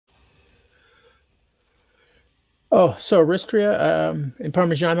Oh, so Aristria, in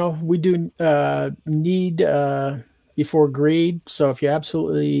Parmigiano, we do need before greed. So if you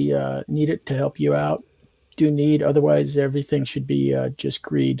absolutely need it to help you out, do need. Otherwise, everything should be just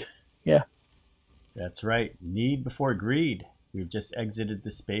greed. Yeah. That's right. Need before greed. We've just exited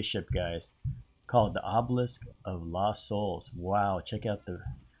the spaceship, guys. Called the Obelisk of Lost Souls. Wow, check out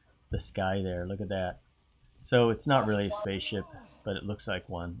the sky there. Look at that. So it's not really a spaceship, but it looks like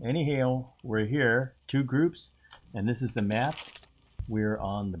one. Anyhow, we're here, two groups, and this is the map. We're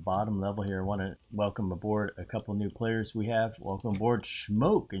on the bottom level here. I want to welcome aboard a couple new players we have. Welcome aboard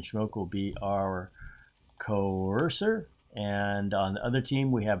Schmoke, and Schmoke will be our coercer. And on the other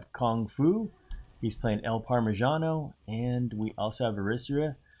team, we have Kung Fu. He's playing El Parmigiano, and we also have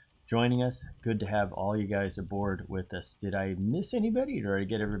Arisia joining us. Good to have all you guys aboard with us. Did I miss anybody? Did I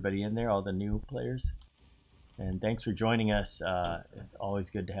get everybody in there, all the new players? And thanks for joining us. It's always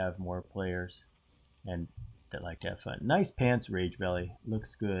good to have more players and that like to have fun. Nice pants, Rage Belly.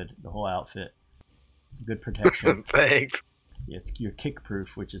 Looks good. The whole outfit. Good protection. Thanks. It's you're kick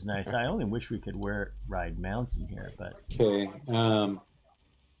proof, which is nice. I only wish we could ride mounts in here, but Okay.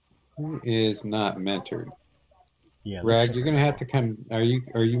 Who is not mentored? yeah. Rag, you're gonna have to come. Are you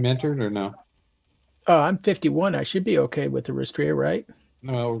mentored or no? Oh, I'm 51. I should be okay with Aristria, right?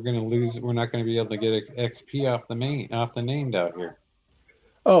 No, we're gonna lose. We're not gonna be able to get XP off the named out here.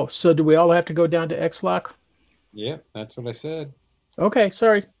 Oh, so do we all have to go down to X-Lock? Yep, that's what I said. Okay,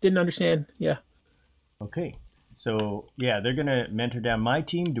 sorry. Didn't understand. Yeah. Okay. So yeah, they're gonna mentor down my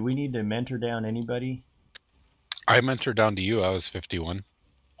team. Do we need to mentor down anybody? I mentored down to you. I was 51.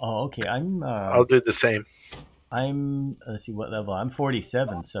 Oh, okay. I'll do the same. Let's see what level. I'm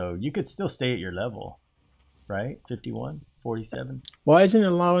 47, so you could still stay at your level, right? 51, 47. Why isn't it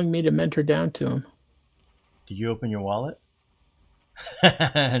allowing me to mentor down to him? Did you open your wallet?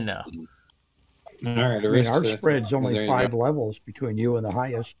 No. All right, I mean, our spread's only 5 levels between you and the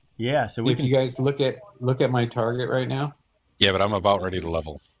highest. Yeah, so we if you guys look at my target right now. Yeah, but I'm about ready to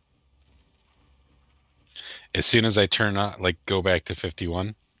level. As soon as I turn on, like, go back to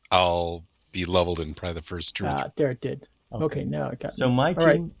 51, I'll be leveled in probably the first 2 or 3. There it did. Okay, now it got So me. my All team,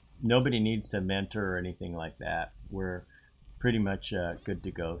 right. nobody needs to mentor or anything like that. We're pretty much good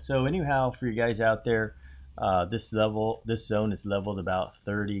to go. So anyhow, for you guys out there, this zone is leveled about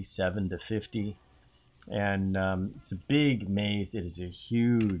 37 to 50. And it's a big maze. It is a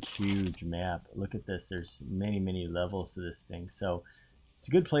huge map. Look at this. There's many levels to this thing. So it's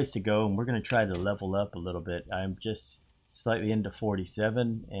a good place to go, and we're going to try to level up a little bit. I'm just slightly into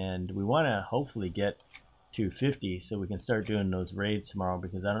 47, and we want to hopefully get to 50 so we can start doing those raids tomorrow,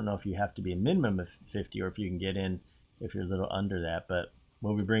 because I don't know if you have to be a minimum of 50 or if you can get in if you're a little under that. But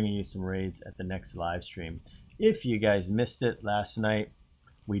we'll be bringing you some raids at the next live stream. If you guys missed it last night,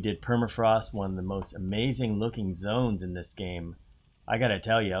 we did Permafrost, one of the most amazing looking zones in this game. I gotta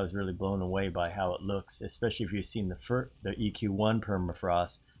tell you, I was really blown away by how it looks, especially if you've seen the EQ1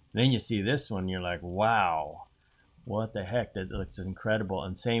 Permafrost. And then you see this one, you're like, wow, what the heck? That looks incredible.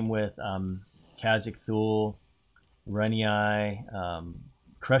 And same with Kazakh Thule, Runny Eye,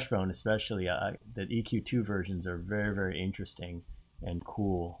 Crushbone especially. The EQ2 versions are very interesting and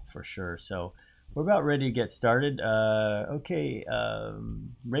cool for sure. So we're about ready to get started. Okay,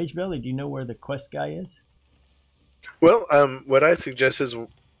 Rage Belly, do you know where the quest guy is? Well, what I suggest is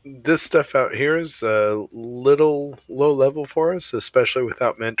this stuff out here is a little low level for us, especially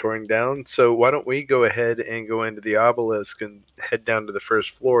without mentoring down. So why don't we go ahead and go into the obelisk and head down to the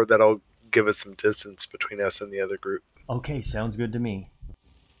first floor? That'll give us some distance between us and the other group. Okay, sounds good to me.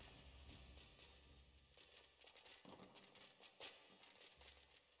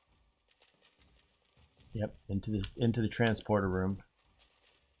 Yep, into the transporter room.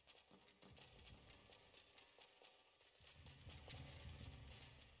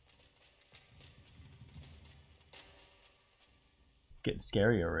 It's getting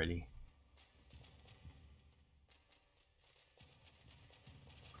scary already.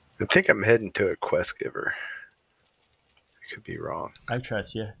 I think I'm heading to a quest giver. I could be wrong. I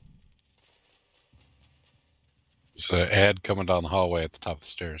trust you. It's an ad coming down the hallway at the top of the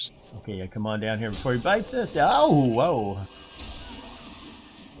stairs. Okay, yeah, come on down here before he bites us. Oh, whoa.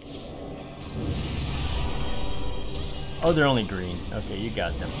 Oh, they're only green. Okay, you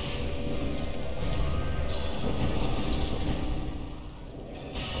got them.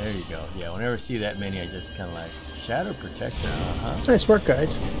 There you go. Yeah, whenever I see that many, I just kind of like, Shadow Protector, Nice work,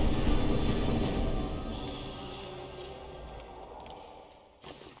 guys.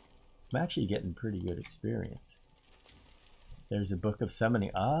 I'm actually getting pretty good experience. There's a book of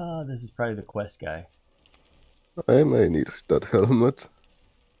summoning. Ah, this is probably the quest guy. I may need that helmet.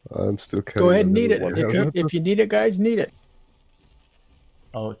 I'm still Go carrying ahead and a need level it. 100. If you need it, guys, need it.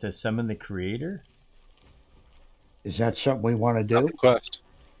 Oh, it says summon the creator? Is that something we want to Not do? the quest.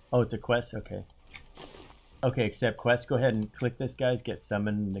 Oh, it's a quest? Okay. Okay, accept quest. Go ahead and click this, guys. Get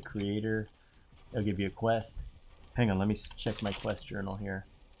summon the creator. It'll give you a quest. Hang on, let me check my quest journal here.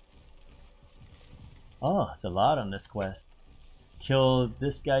 Oh, it's a lot on this quest. Kill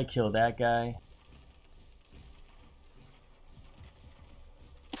this guy, kill that guy.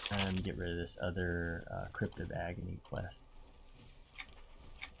 And get rid of this other Crypt of Agony quest.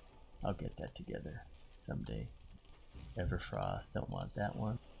 I'll get that together someday. Everfrost, don't want that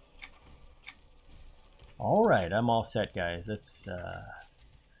one. Alright, I'm all set, guys. Let's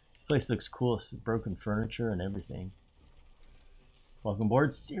this place looks cool. It's broken furniture and everything. Welcome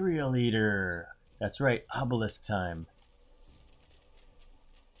aboard, Cereal Eater. That's right, Obelisk time.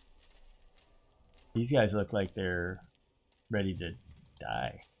 These guys look like they're ready to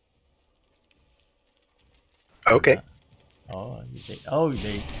die. Okay. Oh,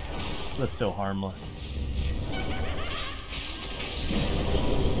 they look so harmless.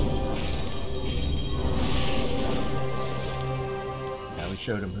 Now we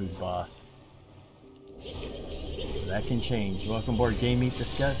showed him who's boss. That can change. Welcome aboard, Game Meet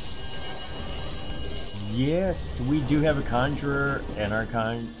Discuss. Yes, we do have a conjurer and our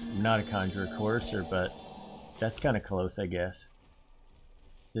not a conjurer, coercer, but that's kind of close, I guess.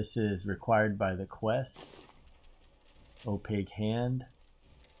 This is required by the quest. Opaque hand.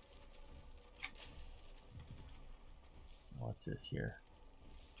 What's this here?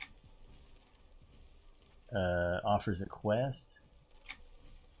 Offers a quest.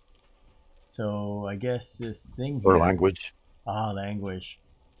 So I guess this thing Or here. language. Ah, language.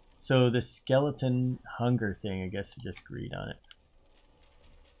 So the skeleton hunger thing, I guess we just agreed on it.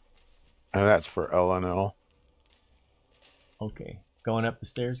 And that's for LNL. Okay. Going up the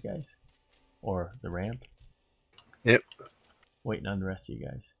stairs, guys? Or the ramp? Yep. Waiting on the rest of you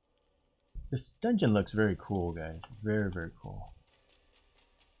guys. This dungeon looks very cool, guys. Very, very cool.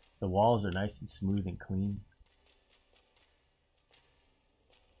 The walls are nice and smooth and clean.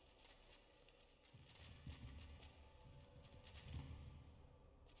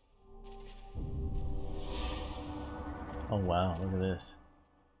 Oh wow, look at this.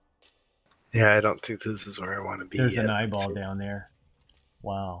 Yeah, I don't think this is where I want to be. There's yet. an eyeball down there.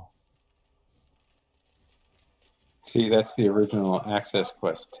 Wow. See, that's the original access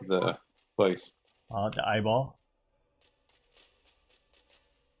quest to the place. The eyeball?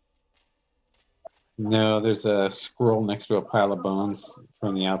 No, there's a scroll next to a pile of bones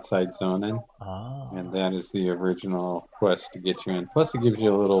from the outside zone in, Ah. and that is the original quest to get you in. Plus, it gives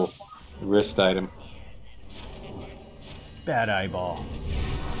you a little wrist item. Bad eyeball.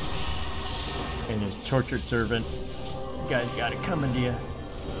 And his tortured servant. You guys got it coming to you.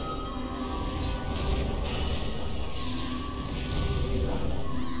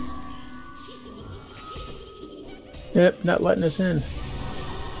 Yep, not letting us in.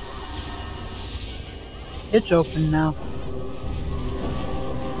 It's open now.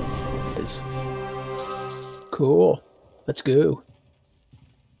 It's cool. Let's go.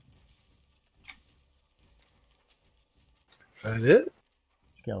 Is that it?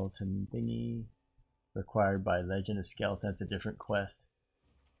 Skeleton thingy. Required by Legend of Skeletons, a different quest.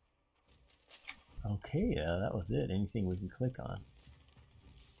 Okay, that was it. Anything we can click on.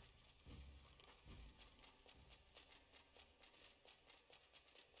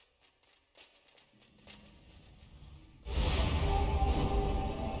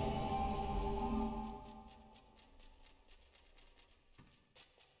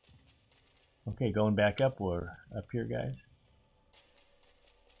 Okay, going back up, we're up here, guys.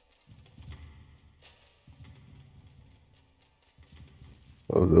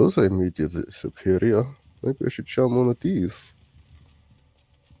 Oh, those are immediate superior. Maybe I should charm one of these.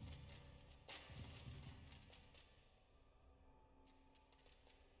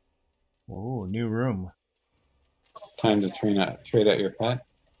 Oh, new room. Time to trade out your pet.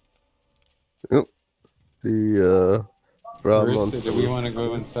 Yep. The brown Marissa, monster. do we want to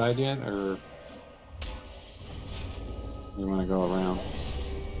go inside yet, or we want to go around?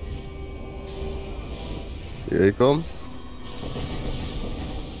 Here he comes.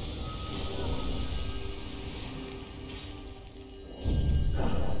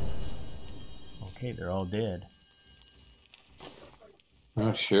 Okay, they're all dead.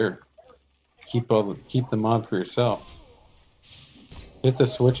 Oh, sure. Keep the mod for yourself. Hit the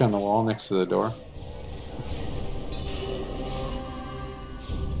switch on the wall next to the door.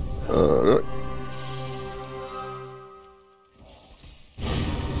 Right.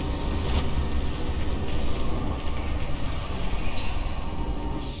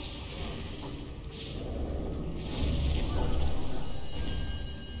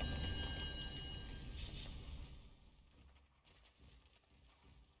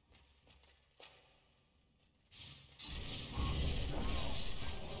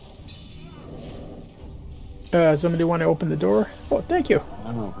 Somebody want to open the door? Oh, thank you.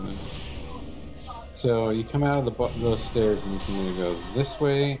 I'm opening. So you come out of those stairs and you can either go this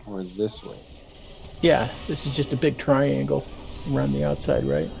way or this way. Yeah, this is just a big triangle around the outside,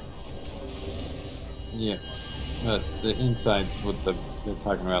 right? Yeah. But the inside's what they're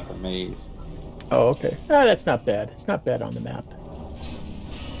talking about, the maze. Oh, okay. Ah, that's not bad. It's not bad on the map.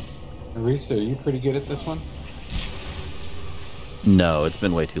 Arisa, are you pretty good at this one? No, it's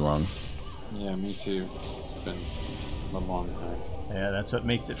been way too long. Yeah, me too. It's been a long time. Yeah, that's what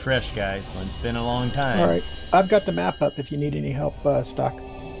makes it fresh, guys. When it's been a long time. All right. I've got the map up if you need any help, Stock. All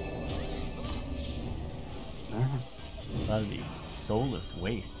right. A lot of these soulless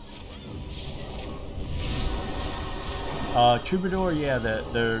wastes. Troubadour, yeah,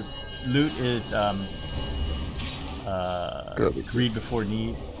 the loot is greed before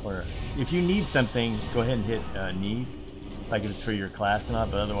need. Or if you need something, go ahead and hit need. Like if it's for your class or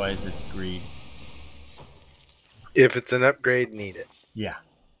not, but otherwise it's greed. If it's an upgrade, need it. Yeah.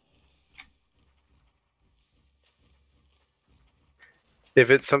 If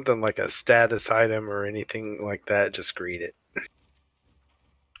it's something like a status item or anything like that, just greed it.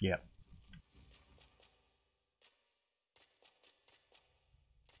 Yeah.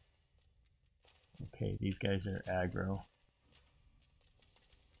 Okay, these guys are aggro.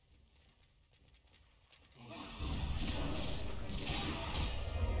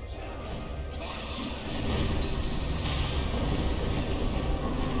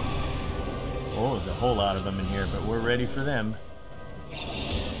 Oh, there's a whole lot of them in here, but we're ready for them.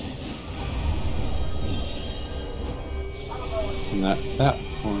 And that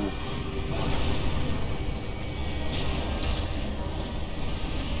corner.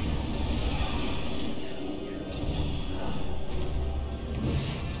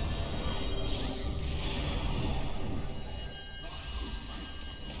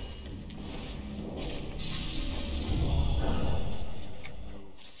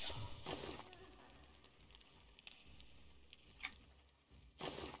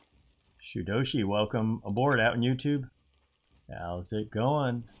 Shudoshi, welcome aboard out on YouTube. How's it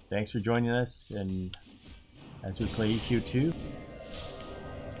going? Thanks for joining us, and as we play EQ2,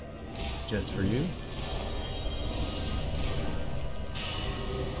 just for you.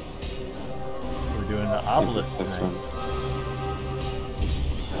 We're doing the Obelisk tonight.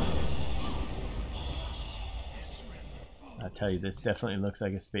 I tell you, this definitely looks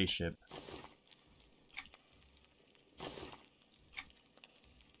like a spaceship.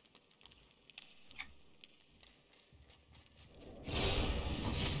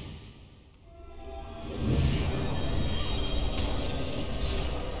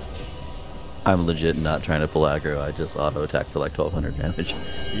 I'm legit not trying to pull aggro. I just auto attack for like 1200 damage.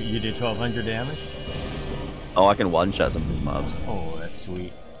 You did 1200 damage? Oh, I can one shot some of these mobs. Oh, that's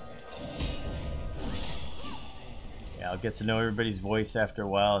sweet. Yeah, I'll get to know everybody's voice after a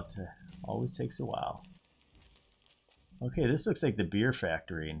while. It always takes a while. Okay, this looks like the beer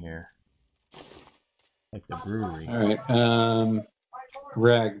factory in here. Like the brewery. Alright,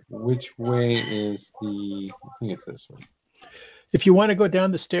 Rag, which way is the... I think it's this way. If you want to go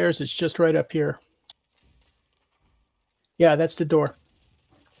down the stairs, it's just right up here. Yeah, that's the door.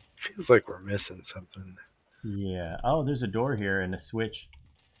 Feels like we're missing something. Yeah. Oh, there's a door here and a switch.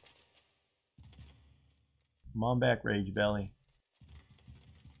 Come on back, Rage Belly.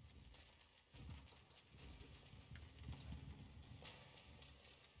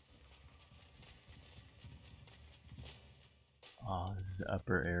 Oh, this is the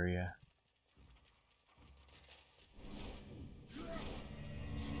upper area.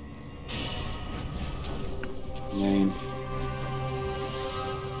 Name.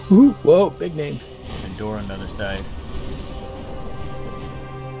 Ooh, whoa, big name. And door on the other side.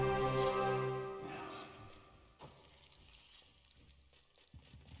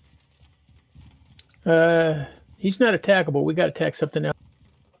 He's not attackable. We got to attack something else.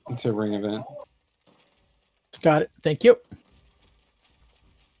 It's a ring event. Got it. Thank you.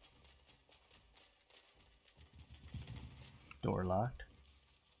 Door locked.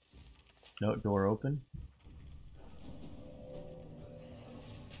 No, door open.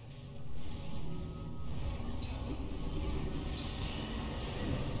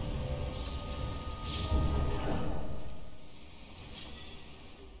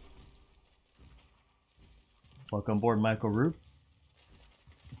 Welcome aboard, Michael Root.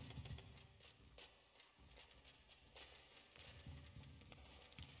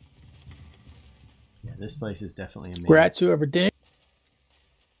 Yeah, this place is definitely amazing. Grats whoever did.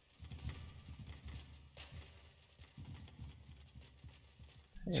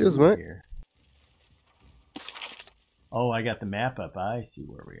 Cheers, mate. Here. Oh, I got the map up. I see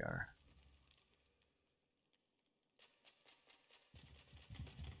where we are.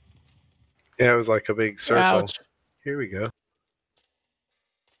 Yeah, it was like a big circle. Ouch. Here we go.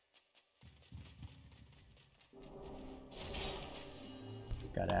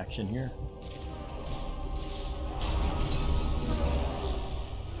 Got action here.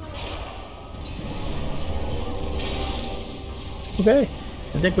 Okay.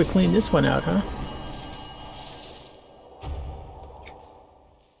 I think we cleaned this one out, huh?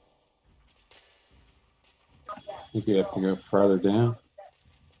 I think you have to go farther down.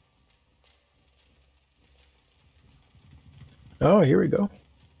 Oh, here we go.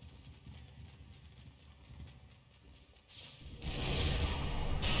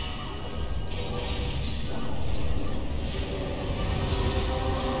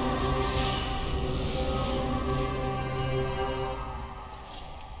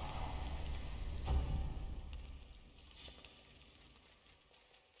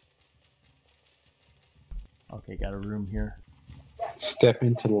 Okay, got a room here. Step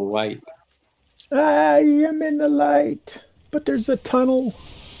into the light. I am in the light, but there's a tunnel.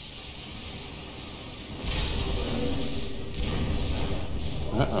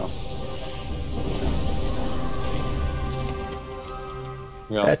 Uh-oh.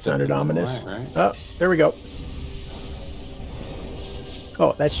 That sounded ominous. Light, right? Oh, there we go.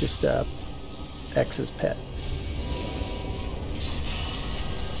 Oh, that's just X's pet.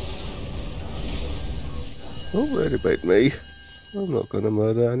 Don't worry about me. I'm not gonna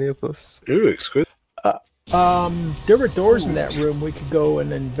murder any of us. Ooh, exquisite. There were doors in that room we could go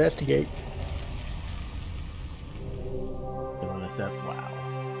and investigate. Filling us up.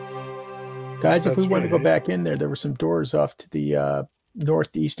 Wow. Guys, if we That's wanted to go right. back in there, there were some doors off to the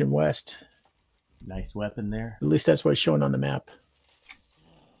north, east, and west. Nice weapon there. At least that's what's shown on the map.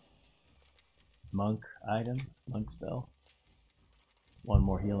 Monk item. Monk spell. One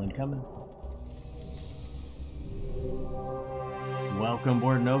more healing coming. Welcome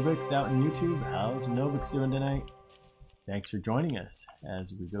aboard Novix out in YouTube. How's Novix doing tonight? Thanks for joining us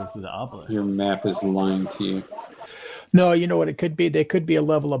as we go through the obelisk. Your map is lying to you. No, you know what it could be? They could be a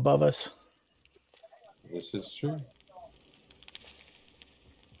level above us. This is true.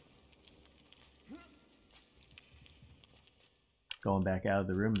 Going back out of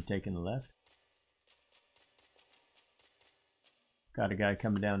the room and taking the left. Got a guy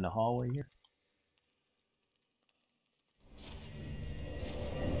coming down the hallway here.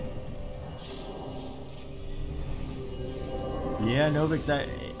 Yeah, Novix,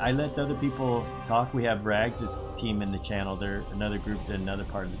 I let the other people talk. We have Rags' team in the channel. They're another group in another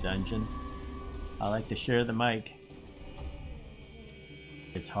part of the dungeon. I like to share the mic.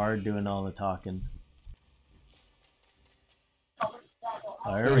 It's hard doing all the talking.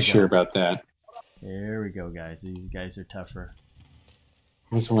 Are you sure about that? There we go, guys. These guys are tougher.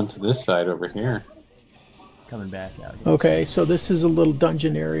 There's one to this side over here. Coming back out here. Okay, so this is a little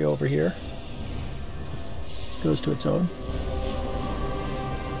dungeon area over here. Goes to its own.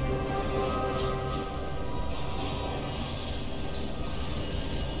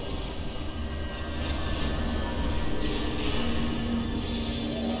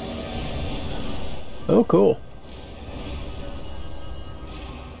 Oh, cool.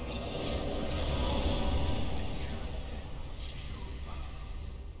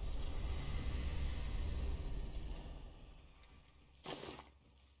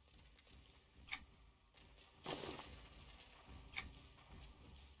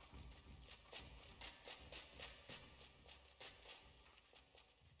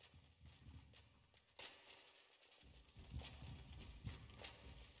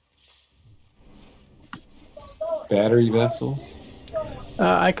 Battery vessels.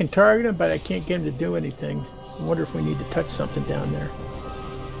 I can target him, but I can't get him to do anything. I wonder if we need to touch something down there.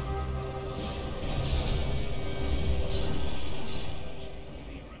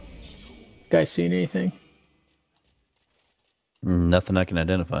 Guys seen anything? Nothing I can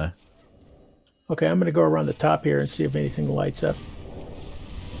identify. Okay, I'm going to go around the top here and see if anything lights up.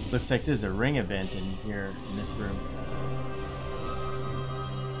 Looks like there's a ring event in here in this room.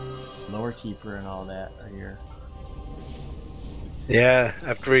 Lore Keeper and all that are here. Yeah,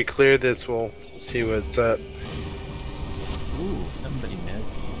 after we clear this, we'll see what's up. Ooh, somebody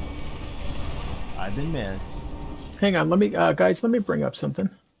missed. I've been missed. Hang on, let me, guys, let me bring up something.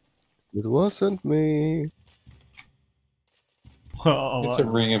 It wasn't me. Oh, It's a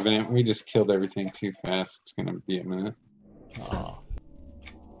ring event. We just killed everything too fast. It's going to be a minute. oh.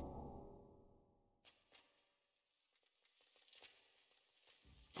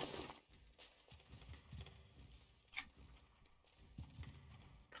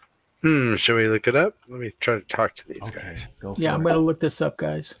 Shall we look it up? Let me try to talk to these Okay, guys. go for Yeah, I'm it. going to look this up,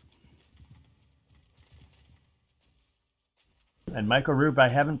 guys. And Michael Rube, I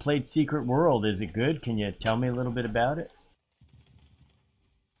haven't played Secret World. Is it good? Can you tell me a little bit about it?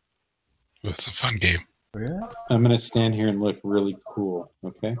 It's a fun game. Really? I'm going to stand here and look really cool,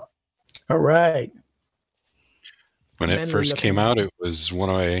 okay? All right. When it Manly first looking. came out, it was one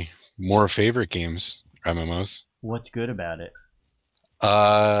of my more favorite games, MMOs. What's good about it?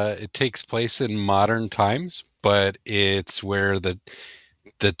 It takes place in modern times, but it's where the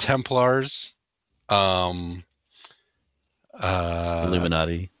Templars, Illuminati.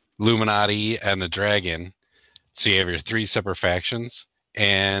 Illuminati, and the Dragon. So you have your three separate factions,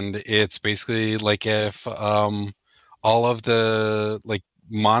 and it's basically like if all of the like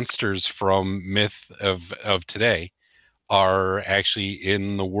monsters from myth of today are actually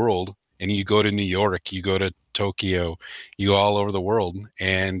in the world, and you go to New York, you go to Tokyo, you go all over the world,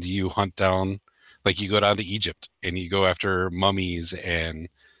 and you hunt down, like you go down to Egypt and you go after mummies, and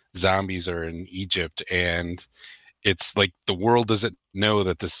zombies are in Egypt, and it's like the world doesn't know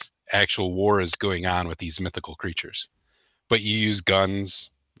that this actual war is going on with these mythical creatures. But you use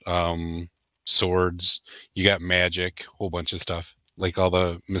guns, swords, you got magic, whole bunch of stuff, like all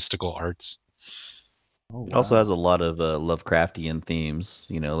the mystical arts. Oh, It also has a lot of Lovecraftian themes,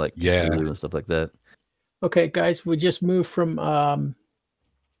 you know, like Yeah. Cthulhu and stuff like that. Okay, guys, we just moved from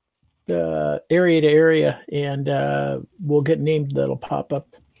the area to area, and we'll get named that'll pop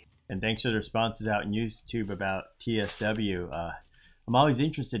up. And thanks for the responses out in YouTube about TSW. I'm always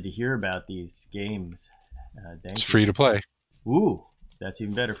interested to hear about these games. It's free to play. Ooh, that's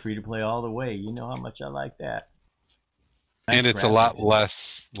even better. Free to play all the way. You know how much I like that. Nice And it's graphics. a lot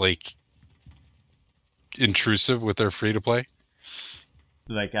less like intrusive with their free to play.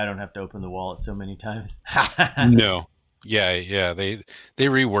 Like I don't have to open the wallet so many times. No. Yeah. They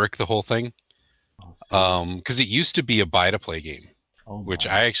rework the whole thing. Oh, Because it used to be a buy to play game, which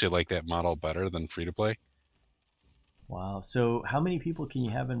my. I actually like that model better than free to play. Wow. So how many people can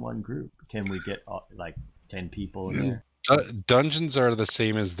you have in one group? Can we get like 10 people in there? Dungeons are the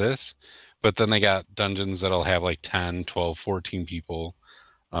same as this, but then they got dungeons that'll have like 10, 12, 14 people.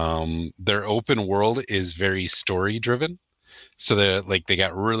 Their open world is very story driven. So they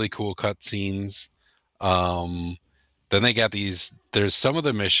got really cool cutscenes. Then they got there's some of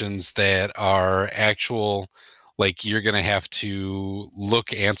the missions that are actual, like you're going to have to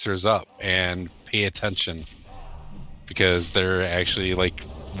look answers up and pay attention because they're actually like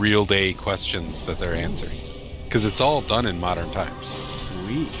real day questions that they're answering. Because it's all done in modern times.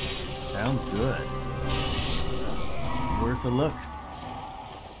 Sweet. Sounds good. Worth a look.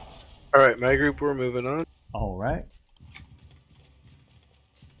 All right, my group, we're moving on. All right.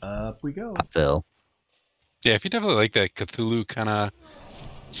 Up we go. Phil. Yeah, if you definitely like that Cthulhu kind of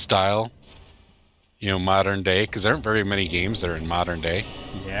style, you know, modern day, because there aren't very many games that are in modern day.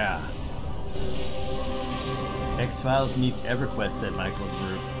 Yeah. X-Files meets Everquest, said Michael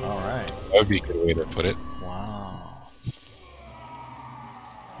Group. All right. That would be a good way to put it. Wow.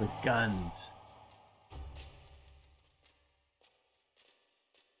 With guns.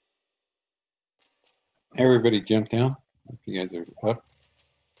 Everybody jump down if you guys are up.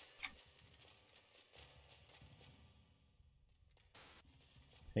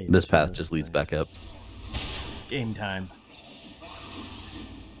 Hey, This path just leads back up. Game time.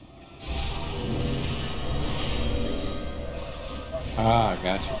 Ah,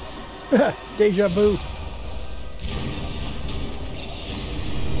 gotcha. Deja vu.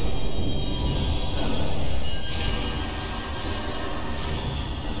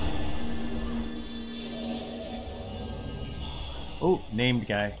 Oh, named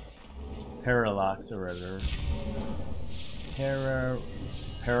guy. Parallax or whatever. Parallax.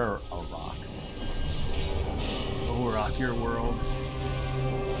 Oh, rock your world.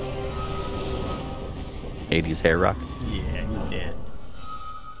 80s hair rock. Yeah, he's dead.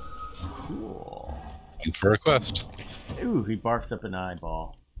 Cool. And for a quest. Ooh, he barfed up an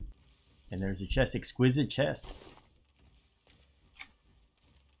eyeball. And there's a chest. Exquisite chest.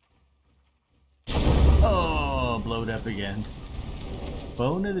 Oh, blowed up again.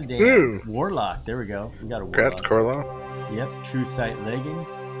 Bone of the Damned. Ooh. Warlock. There we go. We got a warlock. Craft Corlaw. Yep, True Sight leggings.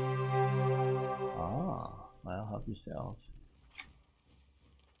 Ah, well, help yourselves.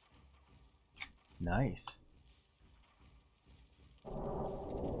 Nice.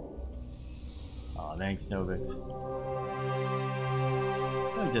 Oh, thanks, Novix.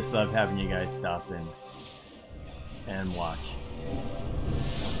 I just love having you guys stop in and watch.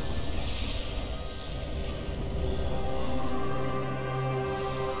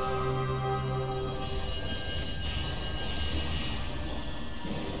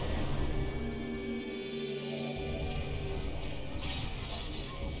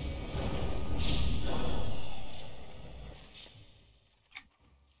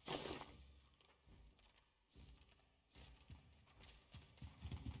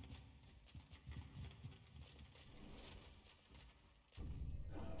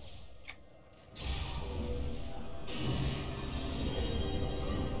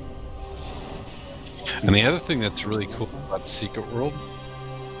 And the other thing that's really cool about Secret World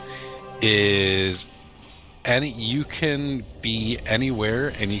is you can be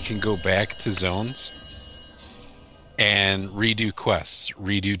anywhere and you can go back to zones and redo quests,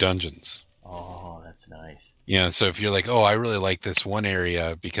 redo dungeons. Oh, that's nice. You know, so if you're like, oh, I really like this one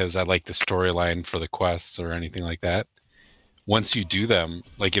area because I like the storyline for the quests or anything like that, once you do them,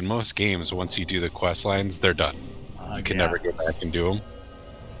 like in most games, once you do the quest lines, they're done. You can never go back and do them.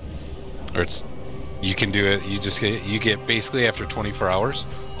 Or you can do it, you get basically after 24 hours,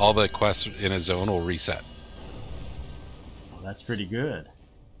 all the quests in a zone will reset. Well, that's pretty good.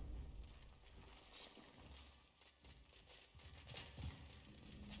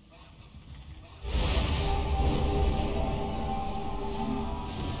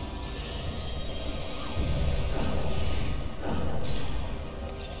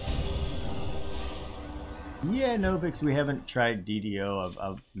 Yeah, Novix, we haven't tried DDO.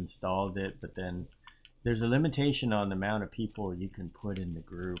 I've installed it, but then there's a limitation on the amount of people you can put in the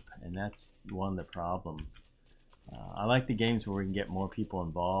group, and that's one of the problems. I like the games where we can get more people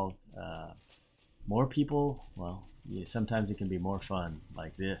involved. More people, well, yeah, sometimes it can be more fun,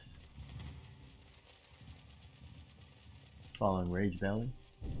 like this. Following Rage Belly.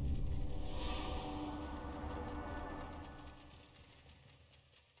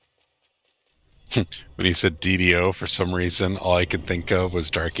 When he said DDO, for some reason, all I could think of was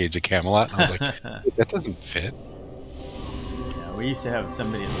Dark Age of Camelot. And I was like, that doesn't fit. Yeah, we used to have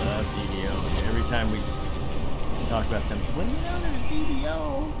somebody that loved DDO, and every time we'd talk about something, well, you know, there's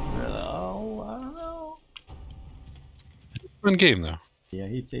DDO. We're like, oh, I don't know. It's a fun game, though. Yeah,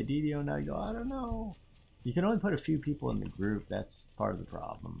 he'd say DDO, and I'd go, I don't know. You can only put a few people in the group. That's part of the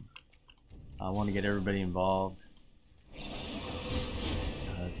problem. I want to get everybody involved.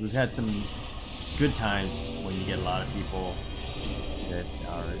 So we've had some good times when you get a lot of people that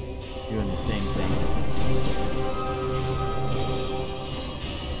are doing the same thing.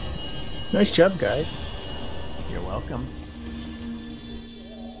 Nice job, guys. You're welcome.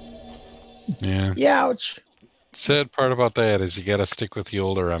 Yeah. Youch. Sad part about that is you gotta stick with the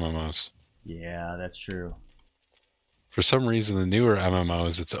older MMOs. Yeah, that's true. For some reason, the newer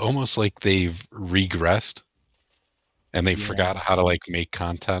MMOs, it's almost like they've regressed. And they forgot how to like make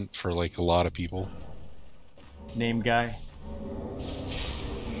content for like a lot of people. Name guy.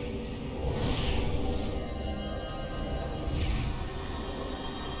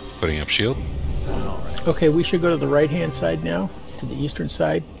 Putting up shield. Right. Okay, we should go to the right-hand side now, to the eastern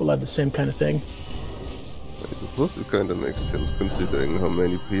side. We'll have the same kind of thing. I suppose it kind of makes sense considering how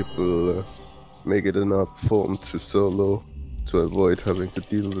many people make it an art form to solo to avoid having to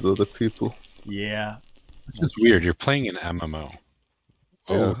deal with other people. Yeah. Which is weird. You're playing an MMO.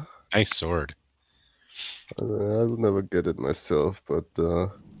 Oh, yeah. Nice sword. I will never get it myself, but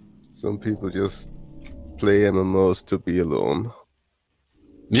some people just play MMOs to be alone.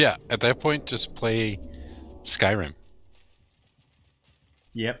 Yeah, at that point, just play Skyrim.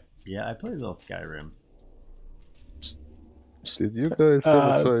 Yep. Yeah, I played a little Skyrim. Did you guys ever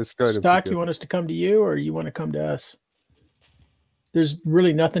try Skyrim Stock, together? you want us to come to you, or you want to come to us? There's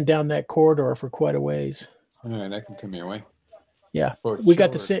really nothing down that corridor for quite a ways. All right, I can come your way. Yeah, we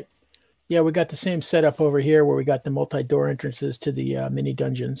got the same. Yeah, we got the same setup over here, where we got the multi-door entrances to the mini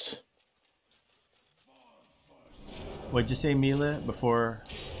dungeons. What'd you say, Mila, before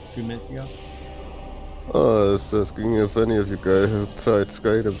 2 minutes ago? I was asking if any of you guys have tried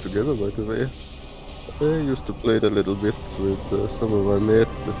Skyrim together, by the way. I used to play it a little bit with some of my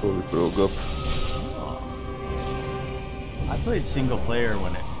mates before we broke up. I played single player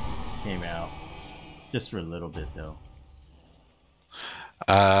when it came out. Just for a little bit, though.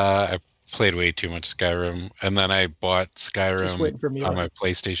 I played way too much Skyrim, and then I bought Skyrim on my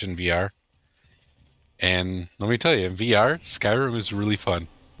PlayStation VR. And let me tell you, in VR, Skyrim is really fun.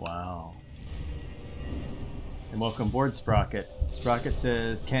 Wow. And welcome aboard, Sprocket. Sprocket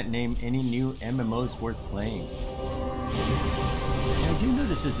says, can't name any new MMOs worth playing. I do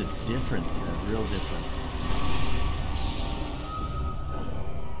notice there's a difference, a real difference.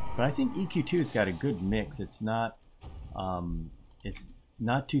 But I think EQ2's got a good mix. It's not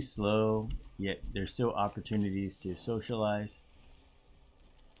too slow, yet there's still opportunities to socialize.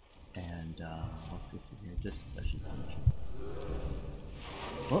 And what's this in here? Just special solution.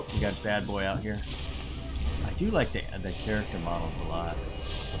 Oh, we got Bad Boy out here. I do like the character models a lot.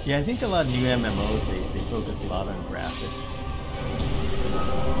 Yeah, I think a lot of new MMOs, they focus a lot on graphics.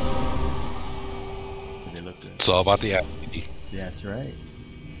 Because they look good. It's all about the activity. Yeah, that's right.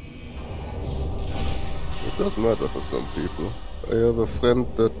 It does matter for some people. I have a friend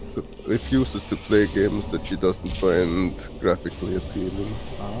that refuses to play games that she doesn't find graphically appealing.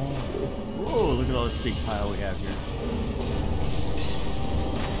 Oh. So, Whoa, look at all this big pile we have here.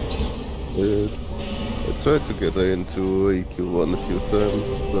 I tried to get her into EQ1 a few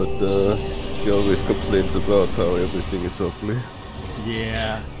times, but she always complains about how everything is ugly.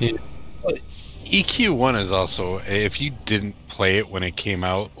 Yeah. EQ1 is also, if you didn't play it when it came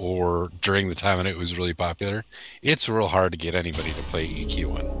out or during the time when it was really popular, it's real hard to get anybody to play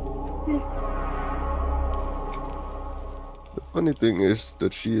EQ1. The funny thing is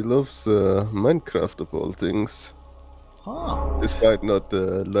that she loves Minecraft of all things. Huh. Despite not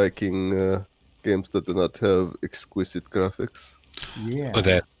liking games that do not have exquisite graphics. Yeah. But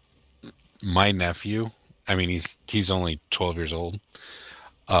that my nephew, I mean he's only 12 years old,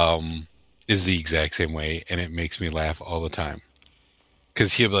 is the exact same way, and it makes me laugh all the time.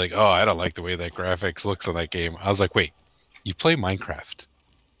 Because he'll be like, "Oh, I don't like the way that graphics looks on that game." I was like, "Wait, you play Minecraft?"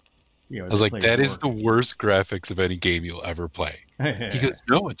 Yeah, I was like, "That is the worst graphics of any game you'll ever play." He goes,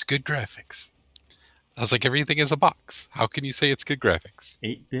 "No, it's good graphics." I was like, "Everything is a box. How can you say it's good graphics?"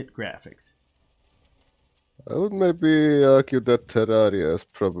 8-bit graphics. I would maybe argue that Terraria is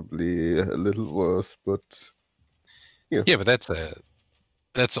probably a little worse, but yeah. Yeah, but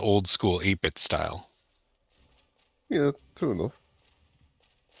that's old school 8-bit style. Yeah, true enough.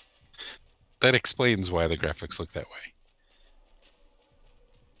 That explains why the graphics look that way.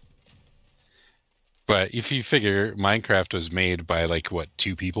 But if you figure Minecraft was made by like what,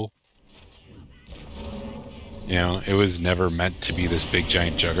 2 people? You know, it was never meant to be this big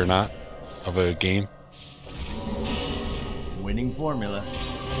giant juggernaut of a game. Winning formula.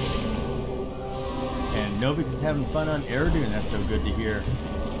 And Novix is having fun on Eridu, and that's so good to hear.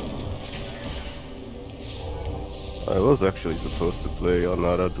 I was actually supposed to play on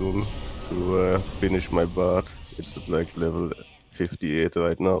Doom to finish my bard. It's at like level 58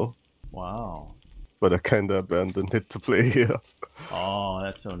 right now. Wow. But I kinda abandoned it to play here. Oh,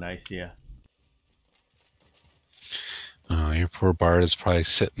 that's so nice, yeah. Oh, your poor bard is probably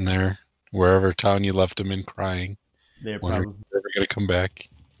sitting there, wherever town you left him in, crying. They're wondering probably if they're ever going to come back.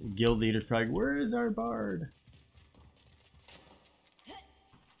 Guild leader's probably, where is our bard?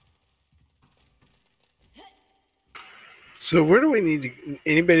 So where do we need to?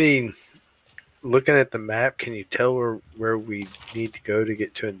 Anybody looking at the map? Can you tell where we need to go to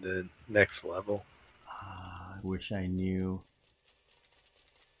get to the next level? I wish I knew.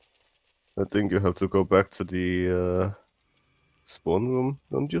 I think you have to go back to the spawn room,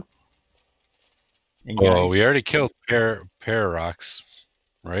 don't you? Well, we already killed Pararox,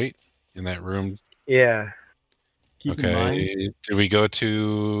 right? In that room. Yeah. Keep in mind. Did we go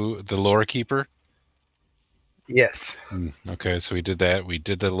to the lore keeper? Yes. Okay, so we did that. We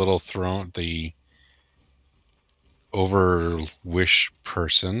did the little throne, the overwish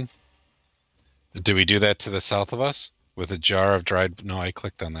person. Did we do that to the south of us with a jar of dried? No, I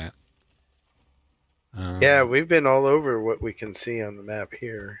clicked on that. Yeah, we've been all over what we can see on the map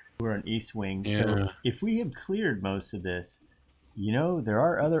here. We're on East Wing, Yeah. so if we have cleared most of this, you know, there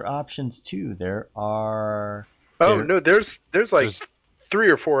are other options too. There are. No, there's like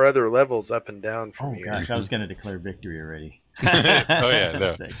 3 or 4 other levels up and down from here. Oh gosh, I was going to declare victory already. Oh yeah,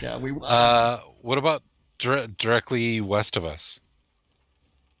 no. Like, what about directly west of us?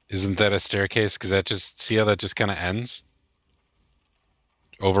 Isn't that a staircase? Because that just, see how that just kind of ends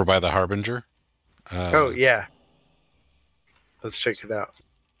over by the Harbinger. Oh yeah. Let's check it out.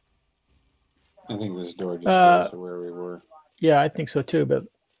 I think this door just goes to where we were. Yeah, I think so too. But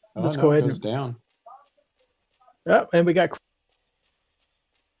let's go ahead. It goes down. Oh, and we got.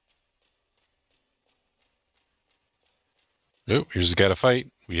 Oh, here's a guy to fight.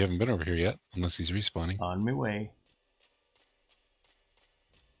 We haven't been over here yet, unless he's respawning. On my way.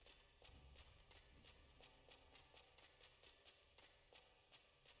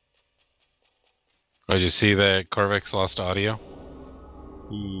 Oh, did you see that Corvex lost audio?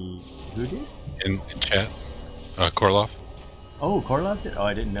 Who did? In chat. Korlov. Oh, Korlov did? Oh,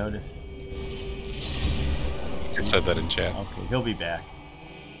 I didn't notice. He said that in chat. Okay, he'll be back.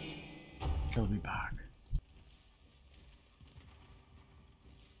 He'll be back.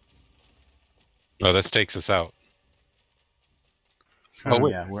 Oh, this takes us out. Oh,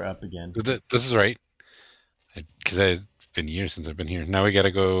 yeah, we're up again. This is right. Because it's been years since I've been here. Now we got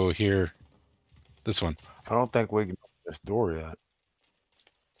to go here. This one. I don't think we can open this door yet.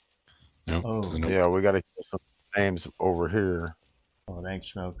 Nope. Oh. Yeah, we got to get some names over here. Oh, thanks,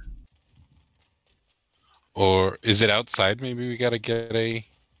 Smoke. Or is it outside? Maybe we got to get a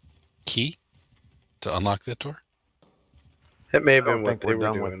key to unlock that door? That may have I been don't what think they we're were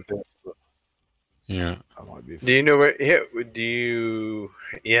done doing. with this. But Yeah. That might be. Do you know where? Yeah. Do you?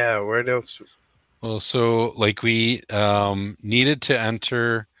 Yeah. Where else? Well, so like we needed to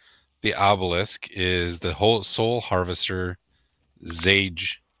enter the obelisk is the whole soul harvester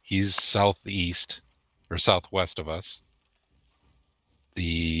Zage. He's southeast or southwest of us.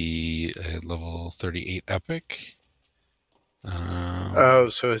 The level 38 epic. Oh,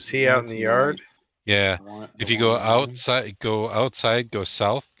 so is he out in the yard? Yeah. If you go outside, go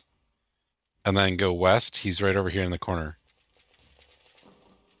south, and then go west. He's right over here in the corner.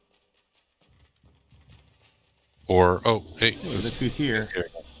 Or hey, look who's here.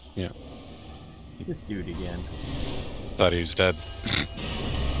 Yeah. This dude again. Thought he was dead.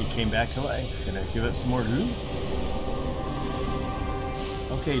 He came back to life. Gonna give up some more loot.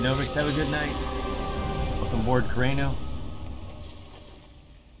 Okay, Novix, have a good night. Welcome aboard Krano.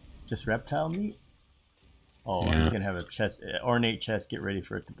 Just reptile meat? Oh, yeah. He's gonna have a chest, ornate chest. Get ready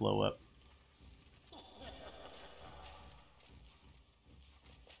for it to blow up.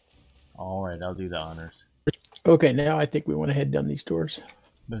 All right, I'll do the honors. Okay, now I think we want to head down these doors.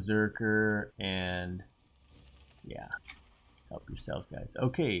 Berserker and yeah, help yourself, guys.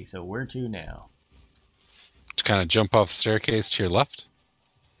 Okay, so where to now? Just kind of jump off the staircase to your left.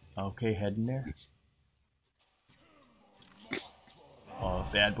 Okay, heading there. Oh,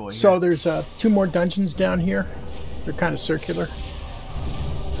 bad boy. So there's 2 more dungeons down here. They're kind of circular.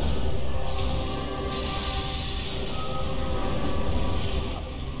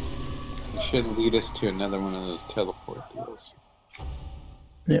 It should lead us to another one of those teleport deals.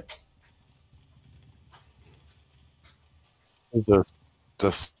 Yep. There's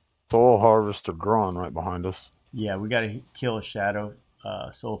the soul harvester Gron right behind us. Yeah, we got to kill a shadow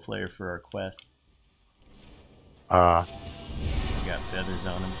soul flare for our quest. We got feathers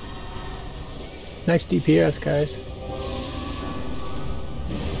on him. Nice DPS, guys.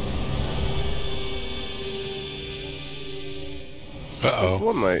 Uh-oh.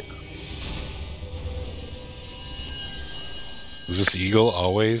 One night. Was this eagle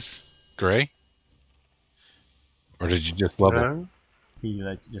always gray? Or did you just level? He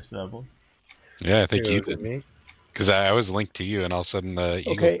just leveled? Yeah, I think you did. Because I was linked to you, and all of a sudden the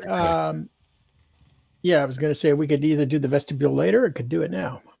eagle. Okay. Yeah, I was going to say we could either do the vestibule later or could do it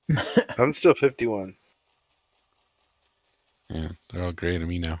now. I'm still 51. Yeah, they're all gray to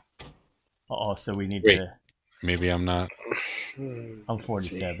me now. Oh, so we need to. Maybe I'm not. I'm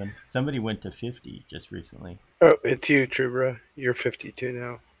 47. Somebody went to 50 just recently. Oh, it's you, Trubra. You're 52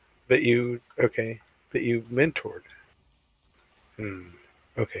 now. But you mentored.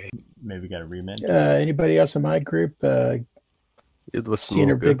 Okay. Maybe got a remake. Anybody else in my group it was seeing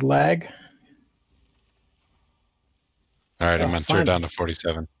her big lag? All right, I mentored down to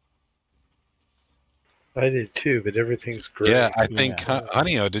 47. I did too, but everything's great. Yeah, I think,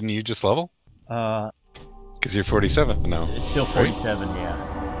 Honey-O, didn't you just level? Because you're 47 now. It's still 47,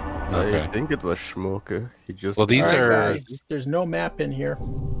 yeah. Okay. I think it was Schmoke. He just. Well, these are. Guys, there's no map in here.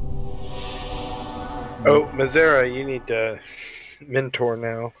 Oh, Mazera, you need to mentor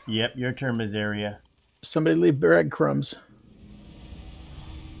now. Yep, your turn, Mazeria. Somebody leave breadcrumbs.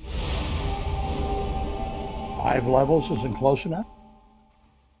 5 levels isn't close enough?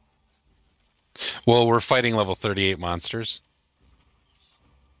 Well, we're fighting level 38 monsters.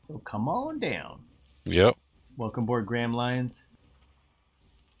 So come on down. Yep. Welcome aboard, Graham Lyons.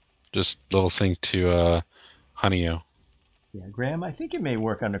 Just level sync to Honey-O. Yeah, Graham, I think it may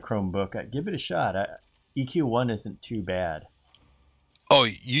work on a Chromebook. Give it a shot. EQ1 isn't too bad. Oh,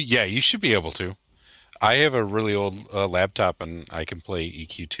 you should be able to. I have a really old laptop, and I can play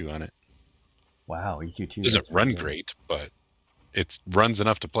EQ2 on it. Wow, EQ2 it doesn't run great, but it runs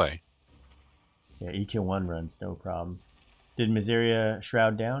enough to play. Yeah, EQ1 runs no problem. Did Miseria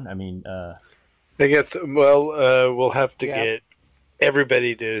shroud down? I mean, I guess. Well, we'll have to get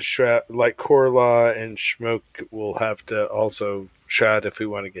everybody to shroud. Like Korla and Schmoke will have to also shroud if we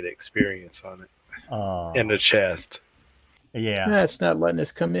want to get experience on it. And a chest. Yeah. That's not letting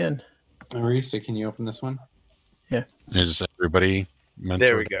us come in. Arista, can you open this one? Yeah. Is everybody mentored?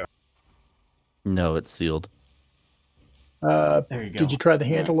 There we go. No, it's sealed. There you go. Did you try the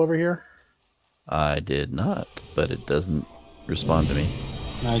handle over here? I did not, but it doesn't respond to me.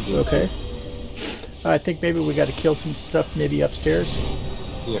 I did. Okay. I think maybe we got to kill some stuff maybe upstairs.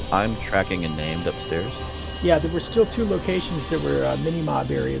 Yeah. I'm tracking a named upstairs. Yeah, there were still 2 locations that were mini-mob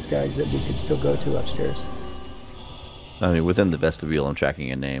areas, guys, that we could still go to upstairs. I mean, within the vestibule, I'm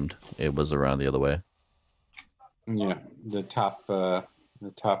tracking a named. It was around the other way. Yeah, the top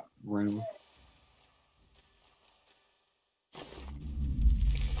room.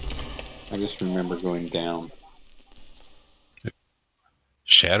 I just remember going down.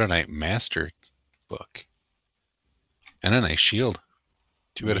 Shadow Knight Master book. And a nice shield.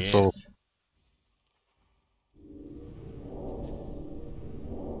 Too bad it's sold. Yes.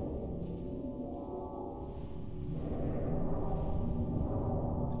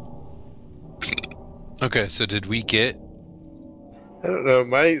 Okay, so did we get... I don't know.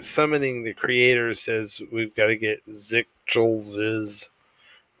 My summoning the creator says we've got to get Zichel's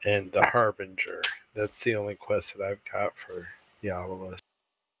and the Harbinger. That's the only quest that I've got for the Obelisk.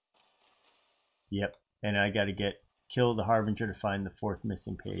 Yep. And I got to kill the Harbinger to find the 4th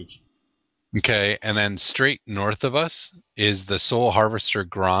missing page. Okay, and then straight north of us is the Soul Harvester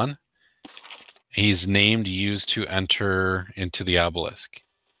Gron. He's named used to enter into the obelisk.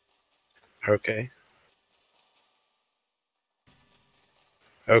 Okay.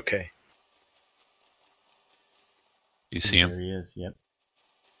 Okay. You see him? There he is, yep.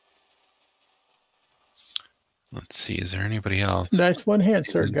 Let's see, is there anybody else? It's a nice one-hand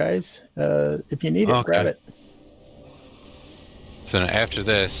sword, guys. If you need it, grab it. So after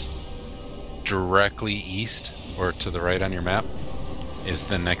this, directly east or to the right on your map is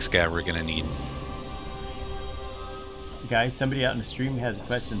the next guy we're going to need. Guys, somebody out in the stream has a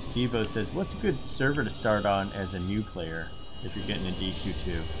question. Steve-O says, what's a good server to start on as a new player if you're getting into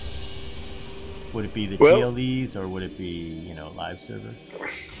EQ2? Would it be the TLEs or would it be, live server?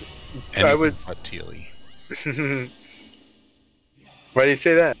 Anything I would but TLE. Why do you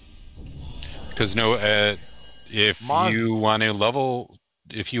say that? Because if you want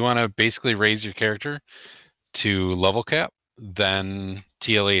to basically raise your character to level cap, then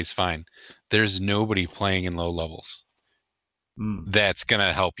TLA is fine. There's nobody playing in low levels. That's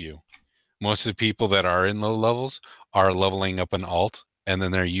gonna help you. Most of the people that are in low levels are leveling up an alt, and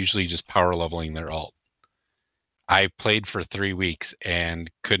then they're usually just power leveling their alt. I played for 3 weeks and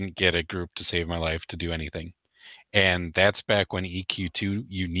couldn't get a group to save my life to do anything. And that's back when EQ2,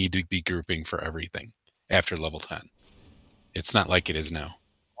 you need to be grouping for everything after level 10. It's not like it is now.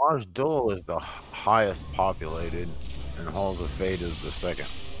 Mars Duel is the highest populated, and Halls of Fate is the second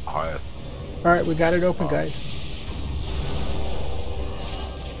highest. All right, we got it open, guys.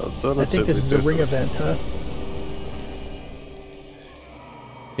 I think this is a ring event, huh?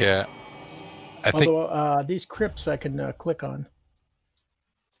 Yeah. Although these crypts I can click on.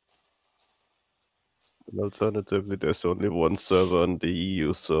 Alternatively, there's only one server on the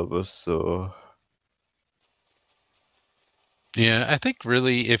EU server, so... Yeah, I think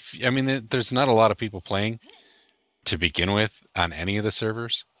really there's not a lot of people playing to begin with on any of the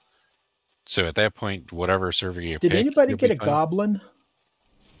servers. So at that point, whatever server you pick... Did anybody get a goblin?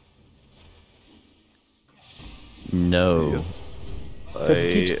 No. Because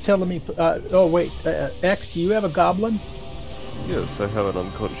it keeps telling me... X, do you have a goblin? Yes, I have an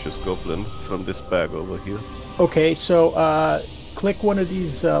unconscious goblin from this bag over here. Okay, so click one of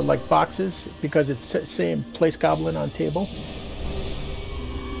these boxes because it's saying place goblin on table.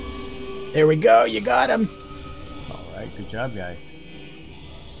 There we go, you got him. All right, good job, guys.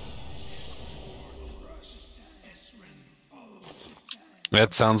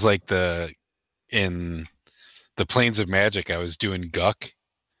 That sounds like in the Plains of Magic, I was doing Guck,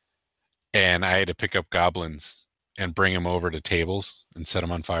 and I had to pick up goblins and bring them over to tables and set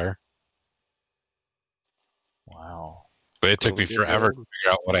them on fire. Wow. But it took me forever to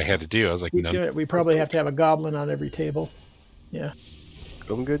figure out what I had to do. I was like, no. We probably have to have a goblin on every table. Yeah.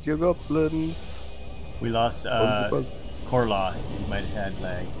 Come get your goblins. We lost Korla. He might have had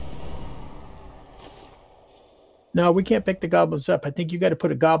lag. No, we can't pick the goblins up. I think you got to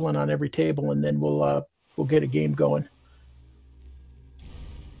put a goblin on every table, and then we'll get a game going.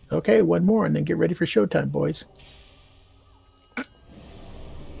 Okay, one more, and then get ready for showtime, boys.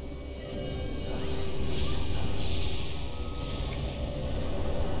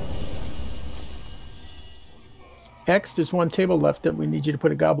 X, there's one table left that we need you to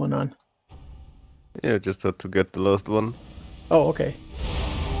put a goblin on. Yeah, just had to get the last one. Oh, okay.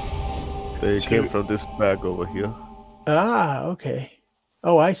 They came from this bag over here. Ah, okay.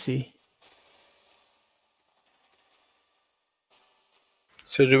 Oh, I see.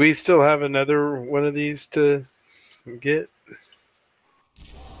 So do we still have another one of these to get?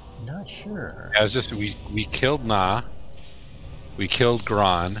 Not sure. I was just we killed Na, we killed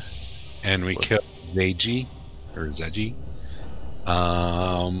Gron, and we killed Zeji or Zeji.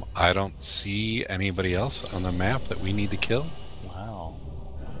 I don't see anybody else on the map that we need to kill. Wow.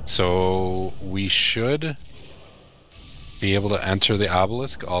 So we should be able to enter the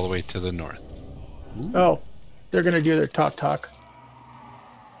obelisk all the way to the north. Ooh. Oh, they're gonna do their talk.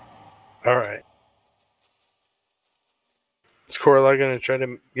 All right. Is Korla going to try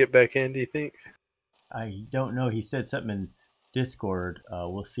to get back in, do you think? I don't know. He said something in Discord.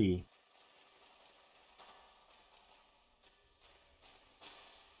 We'll see.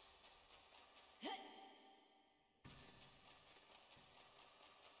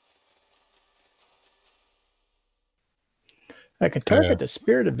 I can target the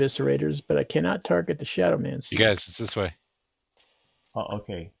spirit eviscerators, but I cannot target the Shadow Man. You guys, it's this way. Oh,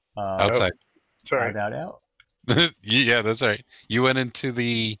 okay. Outside. Sorry. Out. Yeah, that's right. You went into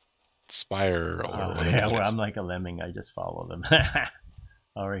the spire or whatever. Yeah, well, I'm like a lemming. I just follow them.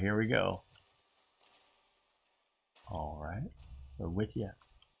 All right, here we go. All right, we're with you.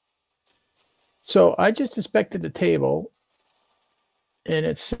 So I just inspected the table, and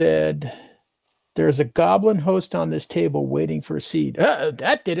it said there's a goblin host on this table waiting for a seed.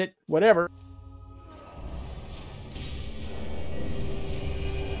 That did it. Whatever.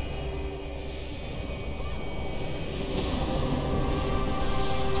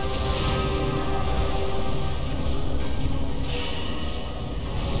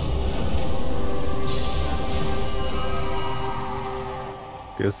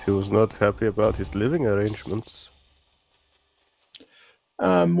 Guess he was not happy about his living arrangements.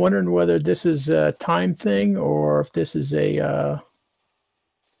 I'm wondering whether this is a time thing or if this is if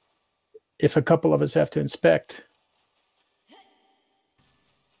a couple of us have to inspect.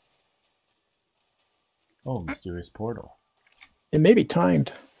 Oh, mysterious portal. It may be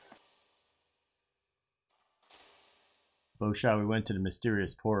timed. Bowshot, we went to the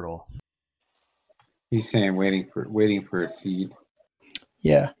mysterious portal. He's saying waiting for a seed.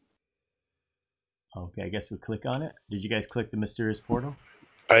 Yeah. Okay, I guess we click on it. Did you guys click the mysterious portal?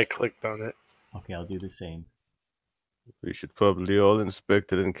 I clicked on it. Okay, I'll do the same. We should probably all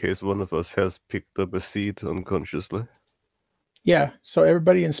inspect it in case one of us has picked up a seed unconsciously. Yeah, so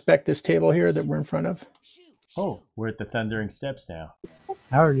everybody inspect this table here that we're in front of. Oh, we're at the Thundering Steps now.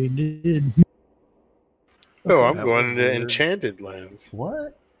 I already did. Oh, I'm going into Enchanted Lands.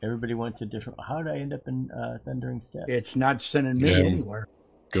 What? Everybody went to different... How did I end up in Thundering Steps? It's not sending me anywhere.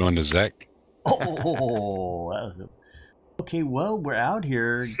 Going to Zek. Oh, that was okay, well, we're out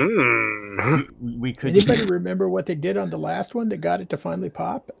here. We could... Anybody remember what they did on the last one that got it to finally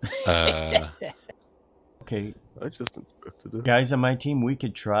pop? Okay. I just inspected it. Guys on my team, we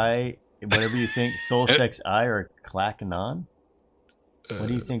could try whatever you think, Soul Sex Eye or Klak'Anon. What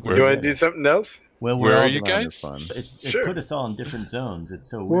do you think? You want to do something else? Well, where are you guys? It put us all in different zones. It's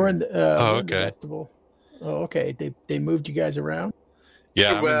so weird. We're in the, we're in the okay. festival. Oh, okay. They moved you guys around?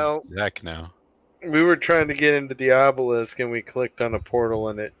 Yeah, I'm well, in Zek now. We were trying to get into the obelisk, and we clicked on a portal,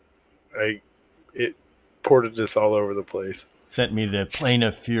 and it ported us all over the place. Sent me to the plane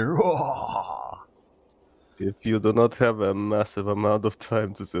of fear. If you do not have a massive amount of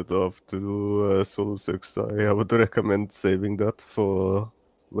time to set off to do Soul Sex, I would recommend saving that for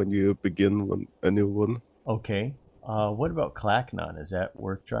when you begin a new one. Okay. What about Klak'Anon? Is that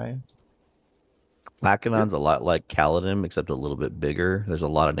worth trying? Klak'Anon's a lot like Kaladin, except a little bit bigger. There's a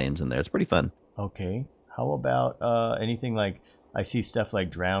lot of names in there. It's pretty fun. Okay. How about anything like, I see stuff like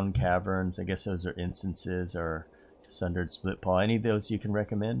Drowned Caverns. I guess those are instances, or Sundered Splitpaw. Any of those you can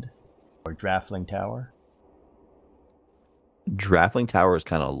recommend? Or Draftling Tower? Draftling Tower is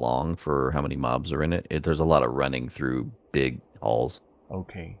kind of long for how many mobs are in it. There's a lot of running through big halls.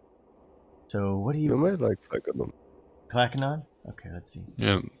 Okay. So what do you... You might like Klak'Anon. Klak'Anon? Okay, let's see.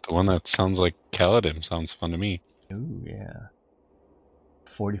 Yeah, the one that sounds like Kaladin sounds fun to me. Ooh, yeah.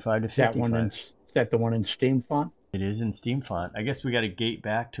 45 to 55. Is that the one in Steam font? It is in Steam font. I guess we got to gate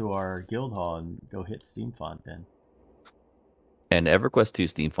back to our guild hall and go hit Steam font then. And EverQuest 2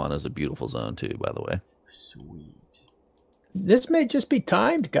 Steam font is a beautiful zone too, by the way. Sweet. This may just be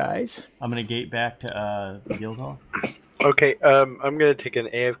timed, guys. I'm going to gate back to the guild hall. Okay, I'm going to take an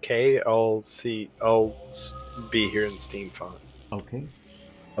AFK. I'll be here in Steam font. Okay.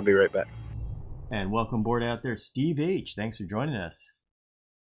 I'll be right back. And welcome aboard out there, Steve H. Thanks for joining us.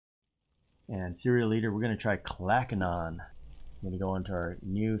 And Serial Leader, we're going to try Klak'Anon. We're going to go into our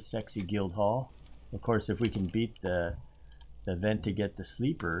new sexy guild hall. Of course, if we can beat the event to get the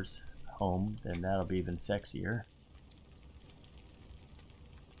sleepers home, then that'll be even sexier.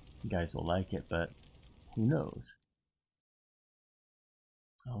 You guys will like it, but who knows?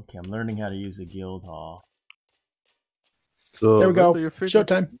 Okay, I'm learning how to use the guild hall. So there we go.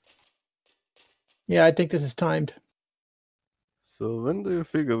 Showtime. Yeah, I think this is timed. So when do you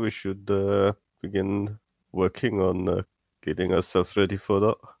figure we should begin working on getting ourselves ready for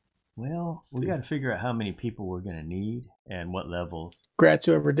that? Well, we got to figure out how many people we're going to need and what levels. Grats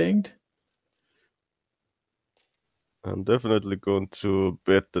whoever dinged. I'm definitely going to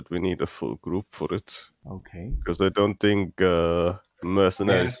bet that we need a full group for it. Okay. Because I don't think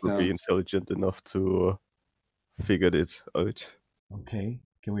mercenaries will be intelligent enough to figure it out. Okay.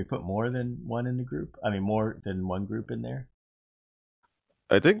 Can we put more than one in the group? I mean, more than one group in there?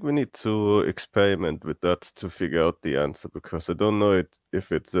 I think we need to experiment with that to figure out the answer, because I don't know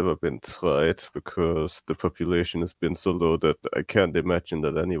if it's ever been tried, because the population has been so low that I can't imagine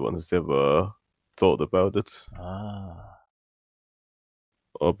that anyone has ever thought about it.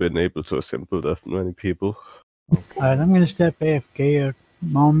 Or been able to assemble that many people. Okay. All right, I'm going to step AFK a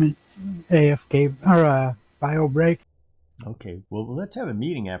moment. AFK, or bio break. Okay, well, let's have a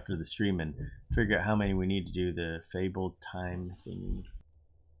meeting after the stream and figure out how many we need to do the fabled time thingy.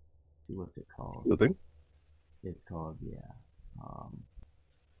 See what's it called? The thing? It's called, yeah.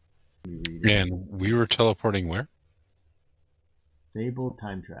 And we were teleporting where? Fabled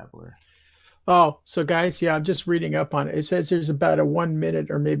time traveler. Oh, so guys, yeah, I'm just reading up on it. It says there's about a 1 minute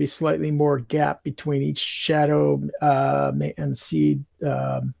or maybe slightly more gap between each shadow and seed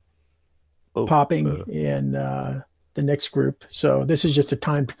popping in the next group. So this is just a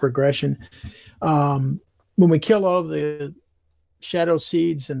timed progression. When we kill all of the shadow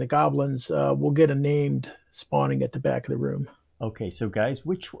seeds and the goblins, we'll get a named spawning at the back of the room. Okay, so guys,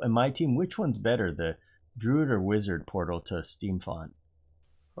 in my team, which one's better, the druid or wizard portal to Steam font?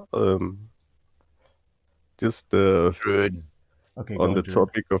 Just druid. Okay, on the druid.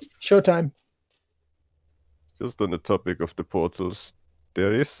 topic of showtime. Just on the topic of the portals,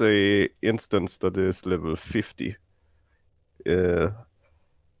 there is a instance that is level 50. I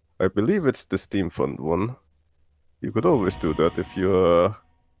believe it's the Steam font one. You could always do that if you're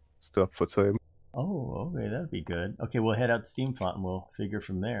strapped for time. Oh, okay, that'd be good. Okay, we'll head out to Steam font and we'll figure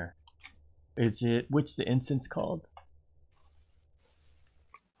from there. What's the instance called?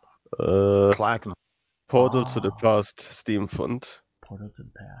 Klak'Anon. Portal to the Past Steam font. Portal to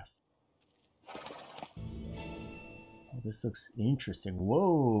the Past. Oh, this looks interesting.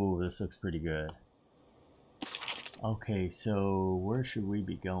 Whoa, this looks pretty good. Okay, so where should we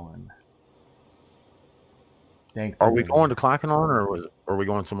be going? Thanks. Are we going to Klak'Anon or are we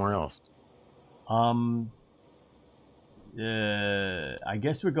going somewhere else? I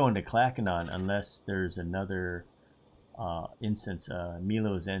guess we're going to Klak'Anon unless there's another instance.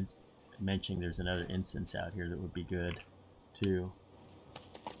 Milo's mentioning there's another instance out here that would be good too.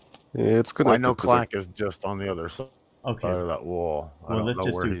 Yeah, it's good. I know Clack is just on the other side of that wall. Well, let's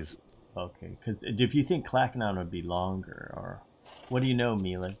just do. Okay, because if you think Klak'Anon would be longer, or what do you know,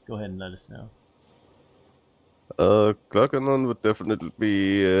 Mila? Go ahead and let us know. Klak'Anon would definitely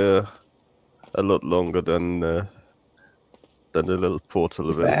be a lot longer than the little portal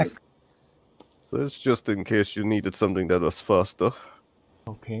event. So it's just in case you needed something that was faster.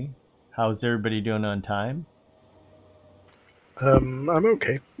 Okay. How's everybody doing on time? I'm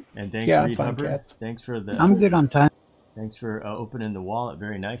okay. And thanks, yeah, Reed fine, Hubbard. Thanks for the. I'm good on time. Thanks for opening the wallet.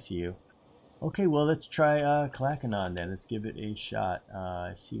 Very nice of you. Okay, well, let's try Klak'Anon then. Let's give it a shot.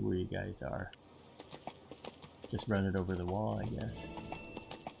 See where you guys are. Just run it over the wall, I guess.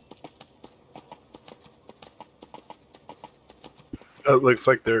 It looks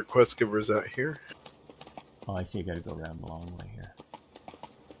like there are quest givers out here. Oh, I see. I gotta go around the long way here.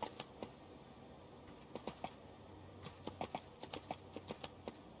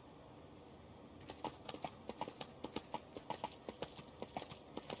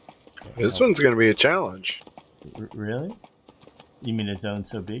 This one's going to be a challenge. Really? You mean a zone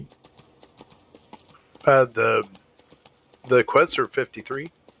so big? The quests are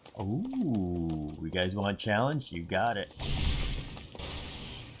 53. Ooh, you guys want a challenge? You got it.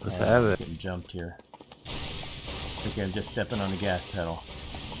 Let's have it. Getting jumped here. Okay, I'm just stepping on the gas pedal.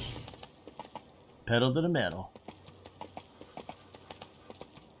 Pedal to the metal.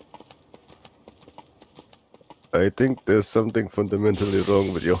 I think there's something fundamentally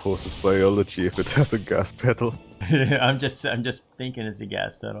wrong with your horse's biology if it has a gas pedal. I'm just thinking it's a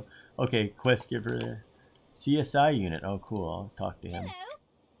gas pedal. Okay, quest giver there. CSI unit. Oh, cool. I'll talk to him.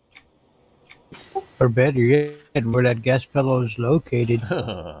 Or better yet, where that gas pedal is located.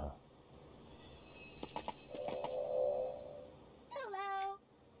 Hello.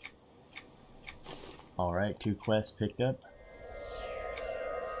 All right, 2 quests picked up.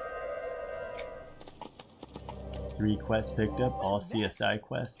 3 quests picked up, all CSI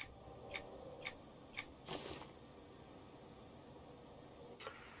quests.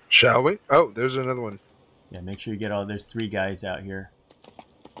 Shall we? Oh, there's another one. Yeah, make sure you get all. There's 3 guys out here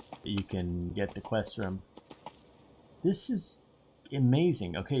that you can get the quests from. This is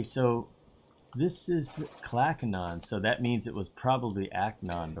amazing. Okay, so this is Klak'Anon, so that means it was probably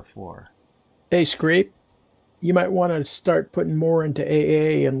ak'Anon before. Hey, Scrape, you might want to start putting more into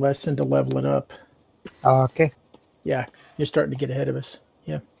AA and less into leveling up. Okay. Yeah, you're starting to get ahead of us.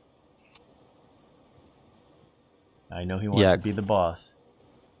 Yeah. I know he wants to be the boss.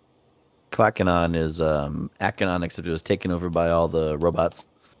 Klak'Anon is ak'Anon, except it was taken over by all the robots.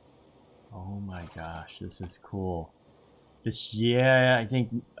 Oh my gosh, this is cool. Yeah, I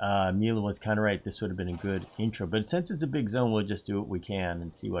think Mila was kind of right. This would have been a good intro. But since it's a big zone, we'll just do what we can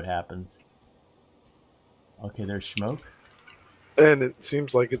and see what happens. Okay, there's smoke. And it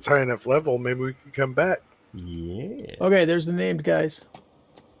seems like it's high enough level. Maybe we can come back. Yeah. Okay, there's the named guys.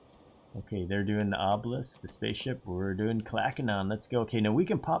 Okay, they're doing the Obelisk, the spaceship. We're doing Klak'Anon. Let's go. Okay, now we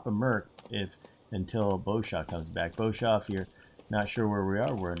can pop a Merc until Boshaw comes back. Boshaw, if you're not sure where we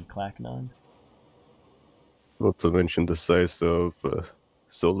are, we're in Klak'Anon. Not to mention the size of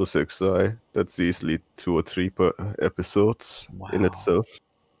Solus XI. That's easily 2 or 3 per episodes in itself.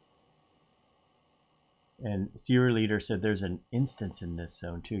 And Zero Leader said there's an instance in this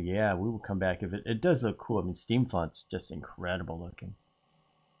zone too. Yeah, we will come back if it does look cool. I mean, Steam Font's just incredible looking.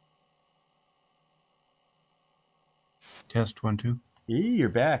 Test 1 2. You're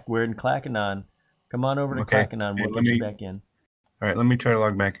back. We're in Klak'Anon. Come on over to Klak'Anon. We'll get you back in. All right, let me try to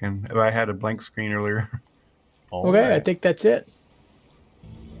log back in. I had a blank screen earlier. Okay, I think that's it.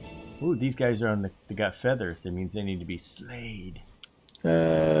 Ooh, these guys are on they got feathers. That means they need to be slayed.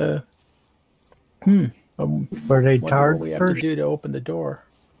 Were they tarred what we have first? to do to open the door.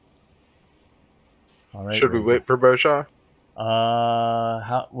 All right. Should we wait for Boshaw?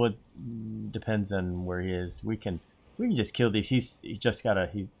 What depends on where he is. We can just kill these. He's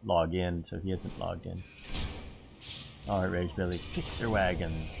log in, so he hasn't logged in. All right, Rage Billy, fix your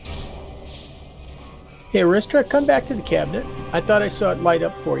wagons. Hey, Aristra, come back to the cabinet. I thought I saw it light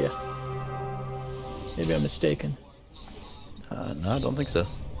up for you. Maybe I'm mistaken. No, I don't think so.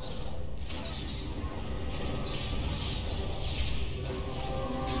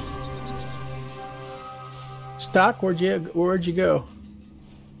 Stock, where'd you go?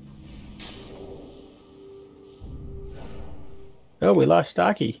 Oh, we lost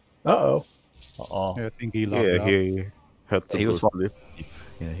Stocky. Uh-oh. Yeah, I think he logged out. He had to He was go sleep.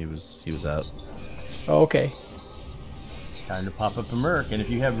 Yeah, he was out. Oh, okay. Time to pop up a Merc, and if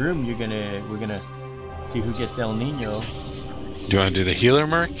you have room, we're gonna see who gets El Nino. Do you want to do the healer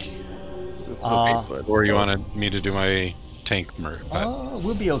Merc? Or you want wanted me to do my tank Merc?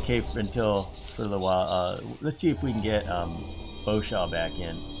 We'll be okay for a little while. Let's see if we can get Boshaw back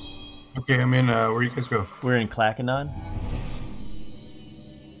in. Okay, I'm in. Where you guys go? We're in Klak'Anon.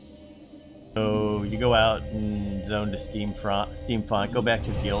 So you go out and zone to Steam Font. Go back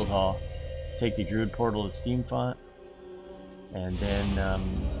to the Guild Hall. Take the Druid Portal to Steam Font. And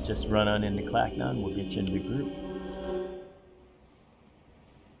then just run on into Klak'Anon. We'll get you into the group.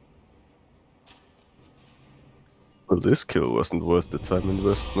 Well, this kill wasn't worth the time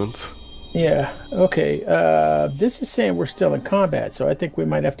investment. Yeah, okay. This is saying we're still in combat, so I think we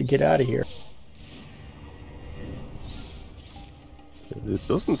might have to get out of here. It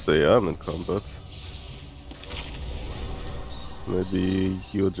doesn't say I'm in combat. Maybe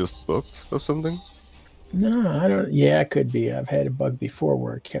you're just bugged or something? No, I don't. Yeah, it could be. I've had a bug before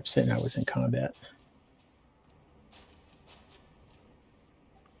where it kept saying I was in combat.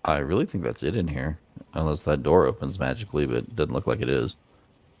 I really think that's it in here. Unless that door opens magically, but it doesn't look like it is.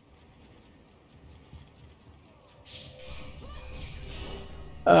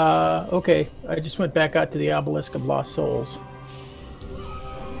 Okay. I just went back out to the Obelisk of Lost Souls.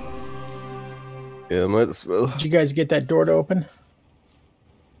 Yeah, might as well. Did you guys get that door to open?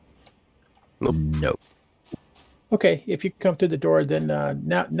 Nope. Nope. Okay, if you come through the door, then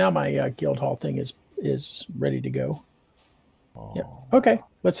now my guild hall thing is ready to go. Oh. Yep. Okay,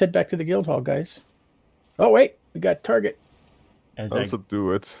 let's head back to the guild hall, guys. Oh wait, we got target. As Also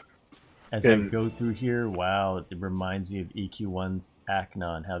do it. As I go through here, wow, it reminds me of EQ1's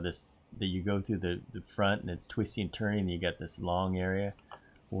ak'Anon, how that you go through the front and it's twisty and turning, and you got this long area.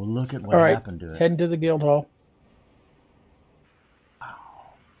 Well, look at what happened to it. Heading to the guild hall.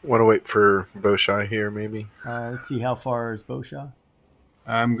 Want to wait for Boshaw here, maybe? Let's see, how far is Boshaw?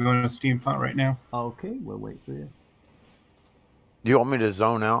 I'm going to Steam Font right now. Okay, we'll wait for you. Do you want me to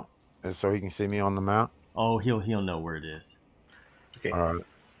zone out so he can see me on the map? Oh, he'll know where it is. Okay. All right.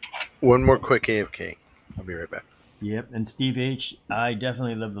 One more quick AFK. I'll be right back. Yep, and Steve H, I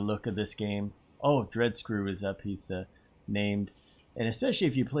definitely love the look of this game. Oh, Dreadscrew is up. He's named. And especially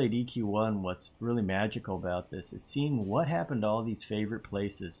if you played EQ1, what's really magical about this is seeing what happened to all these favorite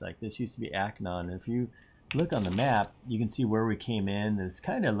places. Like this used to be ak'Anon. And if you look on the map, you can see where we came in. This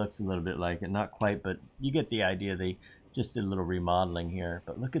kind of looks a little bit like it. Not quite, but you get the idea. They just did a little remodeling here.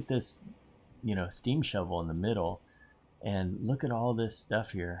 But look at this, steam shovel in the middle. And look at all this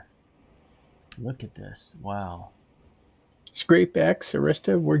stuff here. Look at this. Wow. Scrape X,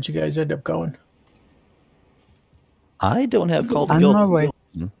 Arista, where'd you guys end up going? I don't have call to On guild. my way.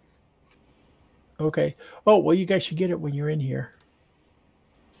 Okay. Oh, well, you guys should get it when you're in here.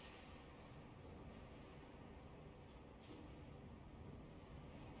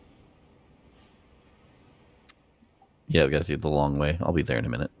 Yeah, we got to take the long way. I'll be there in a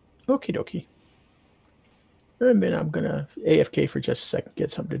minute. Okie dokie. And then I'm going to AFK for just a second,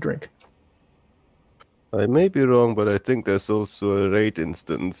 get something to drink. I may be wrong, but I think there's also a raid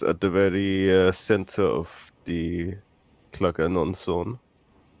instance at the very center of the Klak'Anon zone.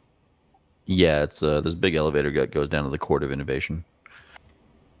 Yeah, it's this big elevator that goes down to the Court of Innovation.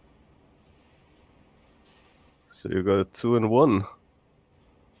 So you got a 2 and 1.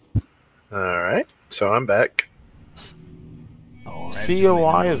 All right, so I'm back.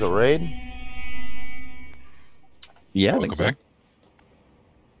 COI is a raid? Yeah, I Welcome think so. back.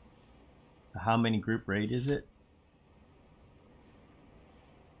 How many group raid is it?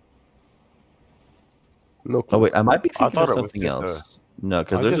 No Oh wait, I might be I thinking of thought it was something just else. No, I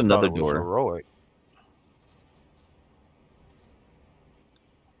because there's just thought another it was door. heroic.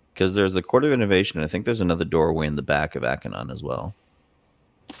 Because there's the Court of Innovation, and I think there's another doorway in the back of ak'Anon as well.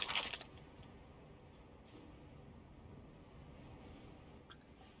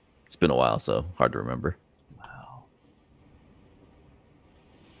 It's been a while, so hard to remember. Wow.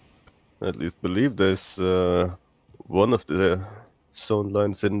 I at least believe there's one of the zone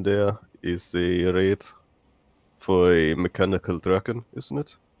lines in there is a raid for a mechanical dragon, isn't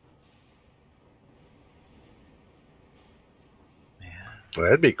it? Man. Well,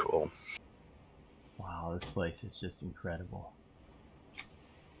 that'd be cool. Wow, this place is just incredible.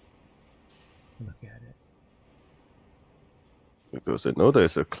 Look at it. Because I know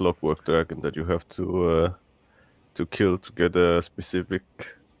there's a clockwork dragon that you have to kill to get a specific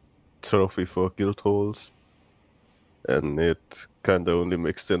trophy for guild halls. And it kinda only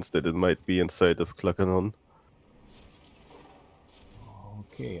makes sense that it might be inside of Klak'Anon.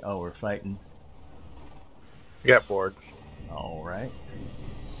 Okay, oh, we're fighting. Got bored. All right.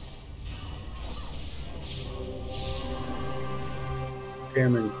 Okay,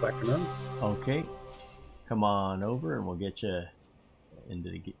 I'm in Klak'Anon. Okay. Come on over and we'll get you into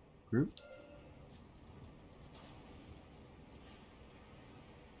the group.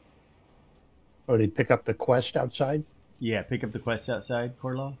 Oh, did he pick up the quest outside? Yeah, pick up the quest outside,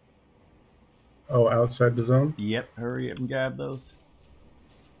 Corlaw. Oh, outside the zone? Yep, hurry up and grab those.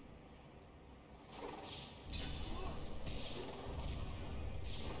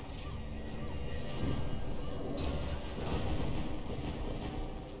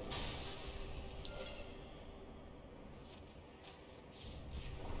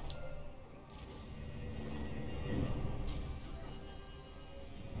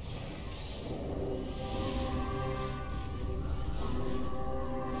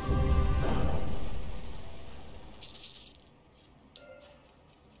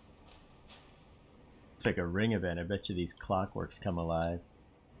 It's like a ring event. I bet you these clockworks come alive.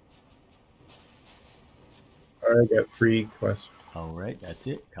 I got free quests. All right, that's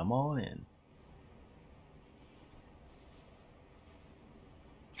it. Come on in.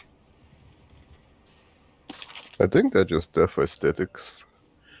 I think they're just there for aesthetics.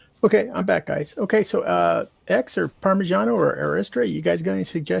 Okay, I'm back, guys. Okay, so X or Parmigiano or Aristra, you guys got any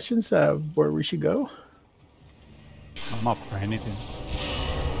suggestions where we should go? I'm up for anything.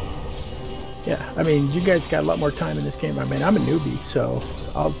 Yeah, I mean, you guys got a lot more time in this game. I mean, I'm a newbie, so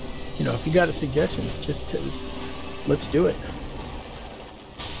I'll, if you got a suggestion, let's do it.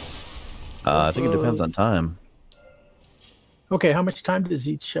 I think it depends on time. Okay, how much time does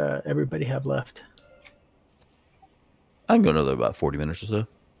everybody have left? I can go another about 40 minutes or so.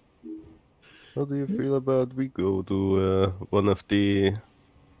 How do you feel about we go to one of the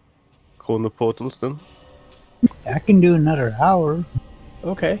corner portals then? I can do another hour.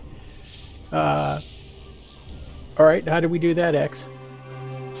 Okay. All right, how do we do that, X?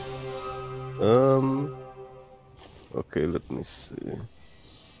 Okay, let me see.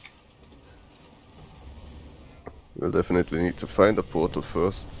 We'll definitely need to find a portal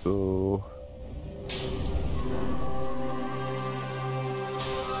first, so...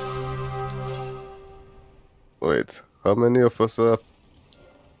 Wait, how many of us are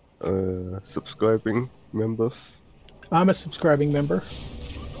subscribing members? I'm a subscribing member.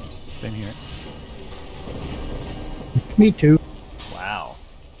 Same here. Me too. Wow.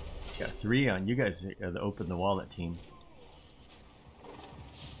 Got 3 on. You guys are the open the wallet team.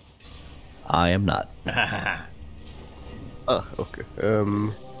 I am not. Okay.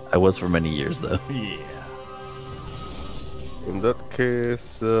 I was for many years, though. Yeah. In that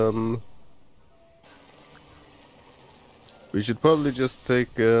case, we should probably just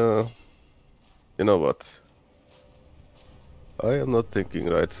take, you know what? I am not thinking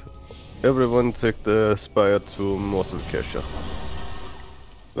right. Everyone take the Spire to Morselkesha.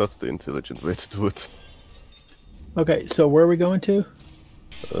 That's the intelligent way to do it. Okay, so where are we going to?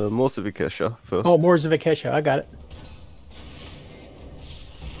 Morselkesha first. Oh, Morzelkesha. I got it.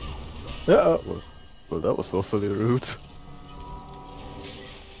 Uh-oh. Well, that was awfully rude.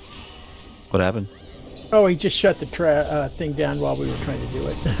 What happened? Oh, he just shut the thing down while we were trying to do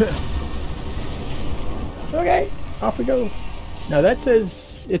it. Okay, off we go. Now that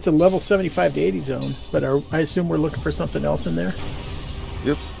says it's a level 75 to 80 zone, but I assume we're looking for something else in there?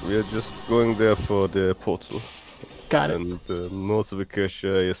 Yep, we are just going there for the portal. Got it. And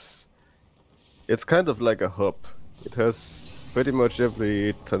Morselkesha is... It's kind of like a hub. It has pretty much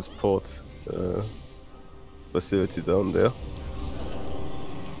every transport facility down there.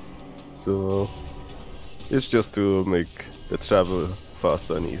 So it's just to make the travel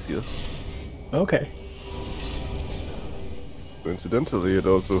faster and easier. Okay. Coincidentally, it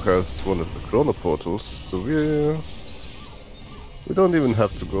also has one of the chrono portals, so we don't even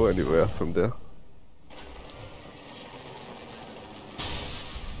have to go anywhere from there.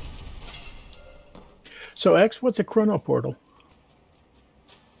 So X, what's a chrono portal?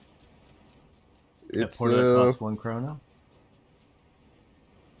 It's a portal that costs 1 chrono?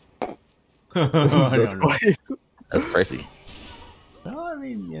 I don't know. That's pricey. No, I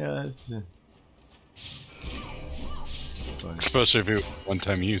mean, you know, it's... Especially if it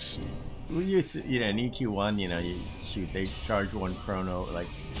one-time use. We use, you know, in EQ1, you know, they charge 1 chrono, like,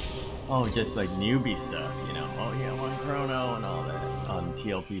 oh, just like newbie stuff, you know, oh yeah, 1 chrono and all that on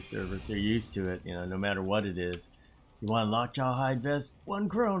TLP servers. They're used to it, you know, no matter what it is. You want a lockjaw hide vest? 1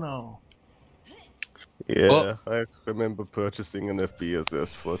 chrono. Yeah, well, I remember purchasing an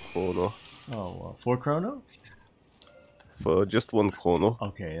FBSS for a chrono. Oh, 4 chrono? For just 1 chrono.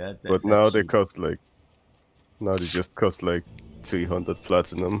 Okay, but now they cost like... Now they just cost like 300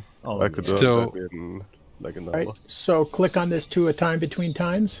 platinum. Oh, I could earn that in like an hour. Right, so click on this to a time between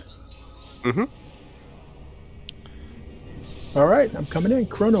times. Mm-hmm. All right, I'm coming in.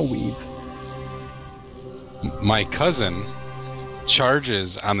 Chrono Weave. My cousin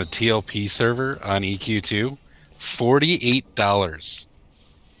charges on the TLP server on EQ2 $48.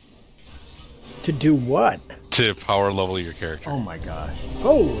 To do what? To power level your character. Oh my gosh.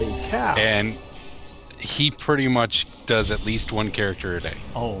 Holy cow. And he pretty much does at least 1 character a day.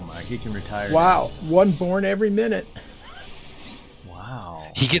 Oh my, he can retire. Wow, 1 born every minute.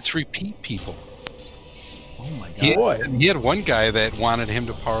 Wow. He gets repeat people. Oh my god. He had 1 guy that wanted him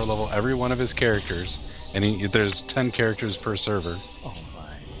to power level every one of his characters, and there's 10 characters per server. Oh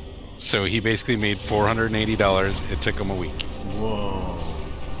my. So he basically made $480. It took him a week. Whoa.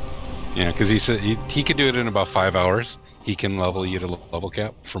 Yeah, because he said he could do it in about 5 hours. He can level you to level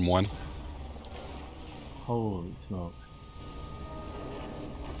cap from 1. Holy smoke.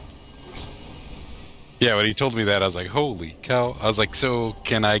 Yeah, when he told me that, I was like, holy cow. I was like, so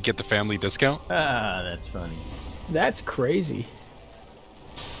can I get the family discount? Ah, that's funny. That's crazy.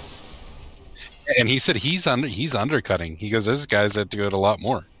 And he said he's undercutting. He goes, there's guys that do it a lot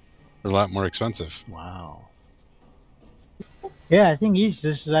more. They're a lot more expensive. Wow. Yeah, I think he's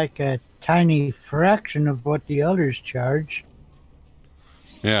just like a tiny fraction of what the others charge.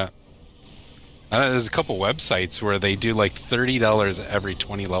 Yeah. There's a couple websites where they do like $30 every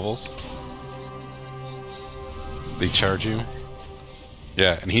 20 levels. They charge you.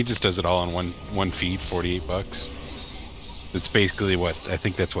 Yeah, and he just does it all in one feed, $48. It's basically what I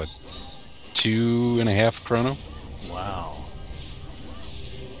think that's what 2.5 chrono. Wow.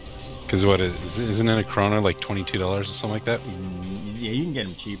 Because what isn't it a chrono like $22 or something like that? Yeah, you can get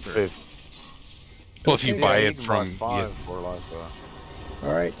them cheaper. Well, if you buy it from 5 for like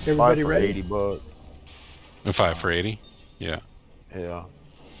all right, everybody 5 for ready? $80. A 5 for 80. Yeah. Yeah.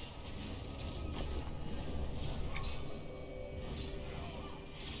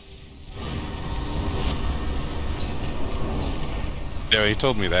 Yeah, he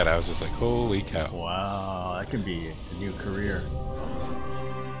told me that. I was just like, holy cow. Wow, that could be a new career.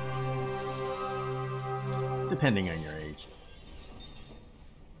 Depending on your age.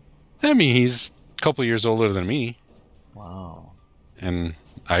 I mean, he's a couple years older than me. Wow. And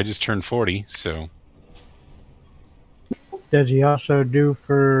I just turned 40, so... Does he also do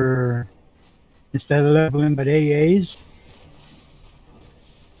for, instead of leveling, but AAs?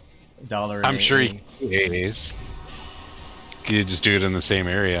 $1 I'm sure he can do AAs. You could just do it in the same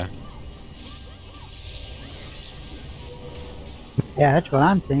area. Yeah, that's what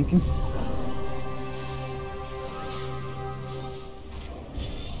I'm thinking.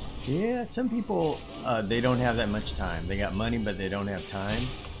 Yeah, some people, they don't have that much time. They got money, but they don't have time.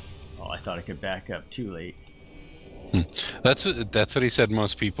 Oh, I thought I could back up too late. That's what he said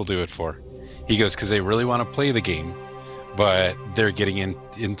most people do it for. He goes, because they really want to play the game, but they're getting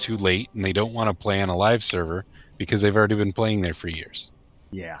in too late, and they don't want to play on a live server because they've already been playing there for years.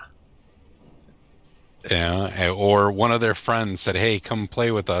 Yeah. Yeah, or one of their friends said, hey, come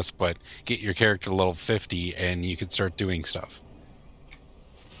play with us, but get your character to level 50 and you can start doing stuff.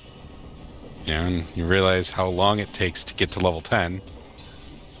 Yeah, and you realize how long it takes to get to level 10.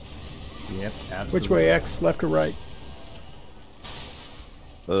 Yep, absolutely. Which way, X, left or right?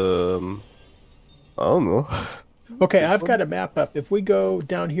 I don't know. Okay, I've got a map up. If we go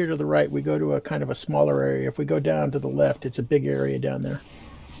down here to the right, we go to a kind of a smaller area. If we go down to the left, it's a big area down there.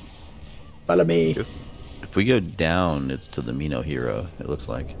 Follow me. If we go down, it's to the Mino Hero, it looks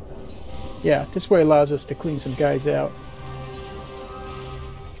like. Yeah, this way allows us to clean some guys out.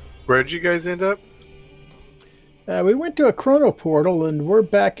 Where'd you guys end up? We went to a chrono portal, and we're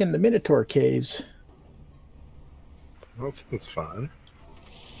back in the Minotaur caves. Well, that's fun.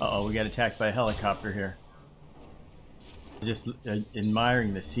 Uh-oh, we got attacked by a helicopter here. Just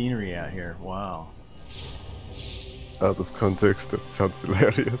admiring the scenery out here. Wow. Out of context, that sounds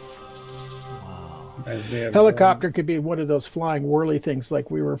hilarious. Wow. Helicopter could be one of those flying whirly things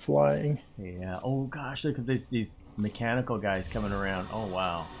like we were flying. Yeah. Oh gosh, look at these mechanical guys coming around. Oh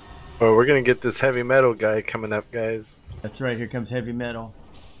wow. Well, we're gonna get this heavy metal guy coming up, guys. That's right. Here comes heavy metal.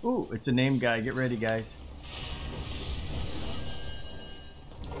 Ooh, it's a name guy. Get ready, guys.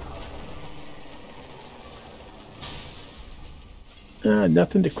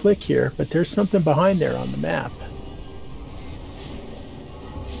 Nothing to click here, but there's something behind there on the map.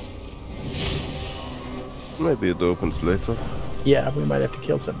 Maybe it opens later. Yeah, we might have to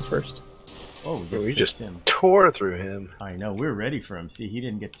kill something first. Oh, we just tore through him. I know. We're ready for him. See, he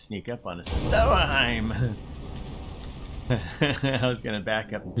didn't get to sneak up on us this time. I was gonna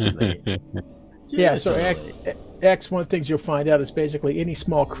back up too late. Yeah, so X, one of the things you'll find out is basically any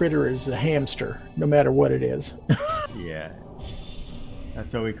small critter is a hamster, no matter what it is. Yeah.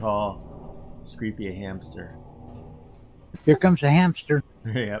 That's what we call Screepy a hamster. Here comes a hamster.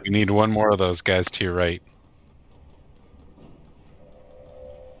 Yep. You need one more of those guys to your right.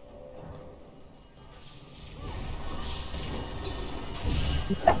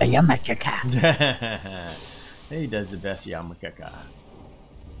 A Yamakaka. He does the best Yamakaka.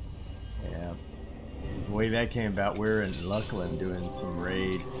 Yeah. The way that came about, we're in Luckland doing some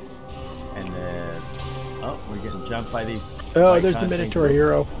raid, and then we're getting jumped by these. Oh, there's the Minotaur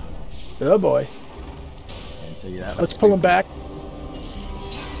hero. Oh boy. And so yeah, let's pull him back.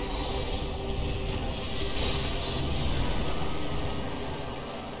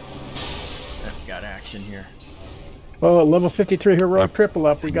 I've got action here. Oh, level 53 heroic triple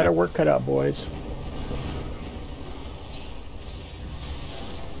up. We got our work cut out, boys.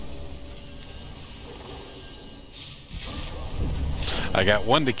 I got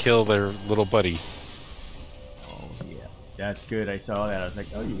one to kill their little buddy. Oh yeah, that's good. I saw that. I was like,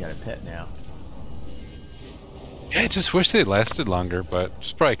 oh, you got a pet now. Yeah, I just wish they lasted longer, but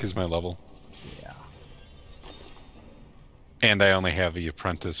it's probably because my level. Yeah. And I only have the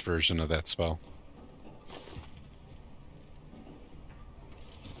apprentice version of that spell.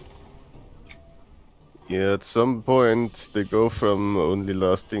 Yeah, at some point they go from only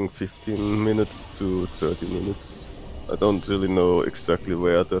lasting 15 minutes to 30 minutes. I don't really know exactly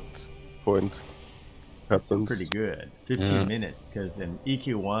where that point happens. Pretty good. 15 minutes, because in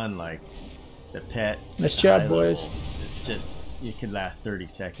EQ1, like, the pet... Nice job, boys. It's just, you can last 30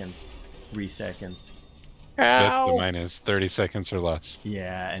 seconds, 3 seconds. That's what mine is, 30 seconds or less.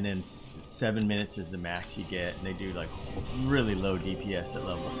 Yeah, and then 7 minutes is the max you get, and they do, like, really low DPS at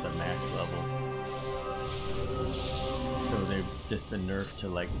the max level. So they've just been nerfed to,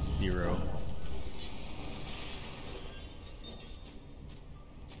 like, 0.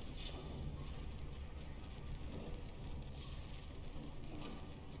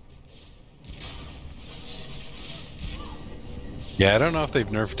 Yeah, I don't know if they've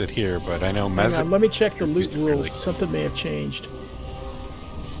nerfed it here, but I know Hang on, let me check the loot rules. Something may have changed.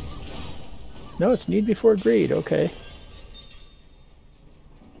 No, it's need before greed. Okay.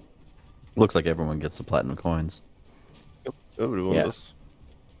 Looks like everyone gets the platinum coins. Yep, everyone does.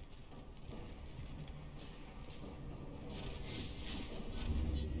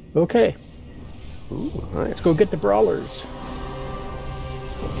 Okay. Ooh, nice. Let's go get the brawlers.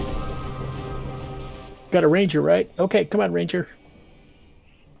 Got a ranger, right? Okay, come on, ranger.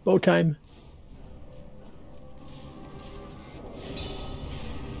 Bow time.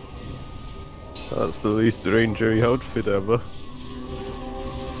 That's the least rangery outfit ever.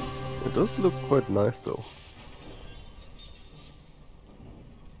 It does look quite nice though.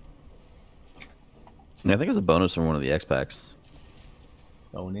 Yeah, I think it's a bonus from one of the X packs.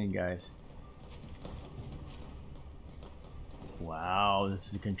 Going in, guys. Wow, this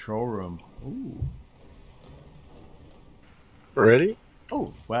is a control room. Ooh. Ready?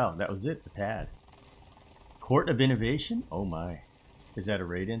 Oh, wow, that was it, the pad. Court of Innovation? Oh my. Is that a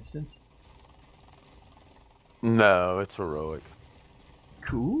raid instance? No, it's heroic.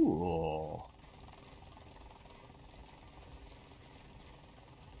 Cool.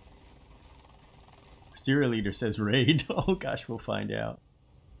 Serial leader says raid. Oh gosh, we'll find out.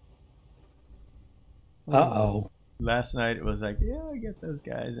 Uh-oh. Last night it was like, yeah, I get those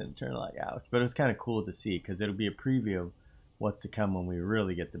guys, and it turned like, ouch. But it was kind of cool to see because it'll be a preview of what's to come when we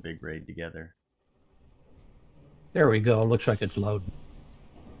really get the big raid together. There we go. Looks like it's loading.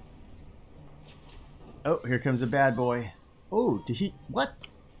 Oh, here comes a bad boy. Oh, did he? What?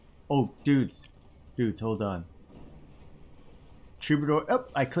 Oh, dudes. Dudes, hold on. Troubadour. Oh,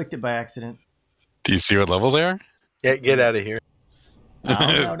 I clicked it by accident. Do you see what level they are? Yeah, get out of here.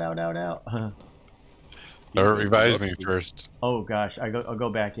 Ow, no, no, no, no. Or revive me first. Oh gosh, I'll go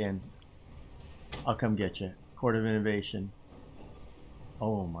back in. I'll come get you. Court of Innovation.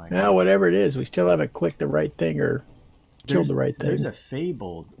 Oh my god. Now, whatever it is, we still haven't clicked the right thing or killed the right thing. There's a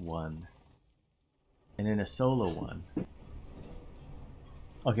fabled one. And then a solo one.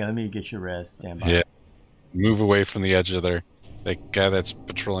 Okay, let me get your res. Stand by. Yeah. Move away from the edge of there. That guy that's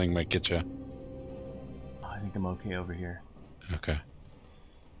patrolling might get you. Oh, I think I'm okay over here. Okay.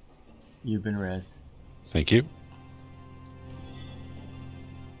 You've been res. Thank you.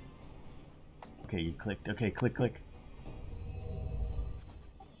 Okay, you clicked. Okay, click, click.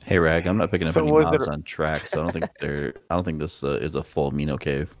 Hey Rag, I'm not picking up So any was mobs it- on track, so I don't think I don't think this is a full Mino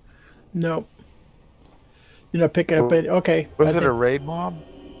cave. No. You're not picking up it. Okay. Was it a raid mob?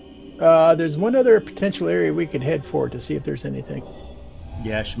 There's one other potential area we could head for to see if there's anything.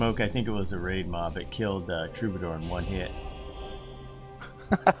 Yeah, Smoke, I think it was a raid mob. It killed Troubadour in one hit.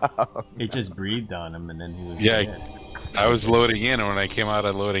 It just breathed on him and then he was dead. I was loading in, and when I came out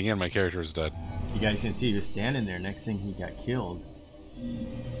of loading in, my character was dead. You guys can see he was standing there. Next thing he got killed.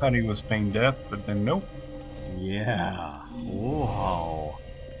 Thought he was feigned death, but then nope. Yeah. Whoa.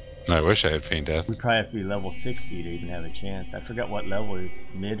 I wish I had feigned death. We probably have to be level 60 to even have a chance. I forgot what level is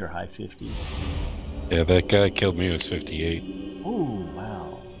mid or high 50s. Yeah, that guy that killed me was 58. Ooh,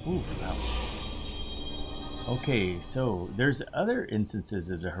 wow. Ooh, wow. Okay, so there's other instances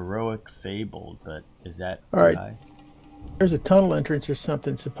as a heroic fabled, but is that All right. high? There's a tunnel entrance or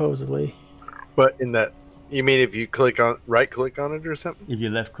something, supposedly. But in that, you mean if you right click on it or something? If you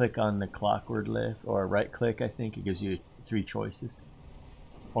left click on the clockwork lift or right click, I think it gives you 3 choices.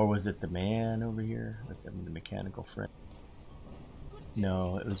 Or was it the man over here? Let's have the mechanical friend.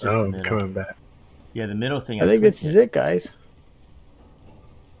 No, it was just the middle. Coming back. Yeah, the middle thing. I think this is it, guys.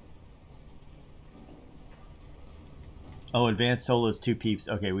 Oh, advanced solos 2 peeps.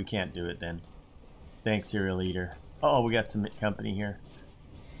 Okay, we can't do it then. Thanks, Serial Eater. Oh, we got some company here.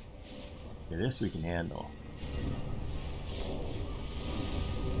 Yeah, this we can handle.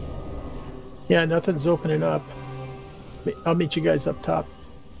 Yeah, nothing's opening up. I'll meet you guys up top.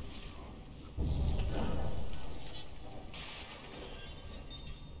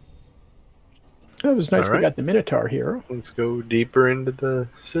 Oh, it was nice we got the Minotaur here. Let's go deeper into the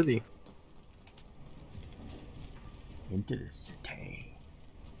city. Into the city.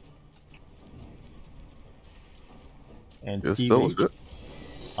 And Yes, Steve, that was good.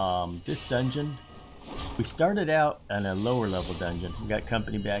 this dungeon, we started out on a lower level dungeon. We got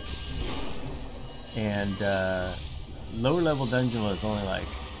company back, and lower level dungeon was only like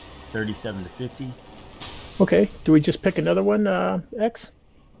 37 to 50. Okay, do we just pick another one, X?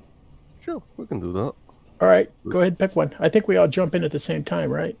 Sure, we can do that. All right, go ahead, pick one. I think we all jump in at the same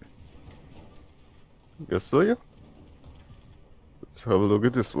time, right? Yes, so yeah. Let's have a look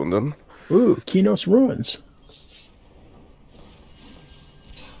at this one then. Ooh, Kinos Ruins.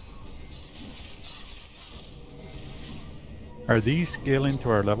 Are these scaling to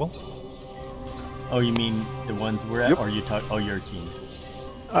our level? Oh, you mean the ones we're at, or you talk? Oh, your team.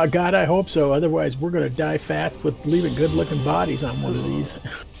 God, I hope so. Otherwise, we're going to die fast with leaving good-looking bodies on one of these.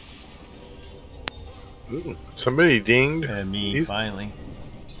 Ooh, somebody dinged. Me, finally.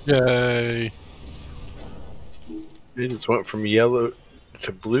 Yay! They just went from yellow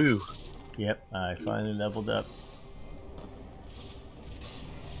to blue. Yep, I finally leveled up.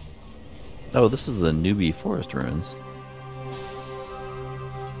 Oh, this is the newbie forest ruins.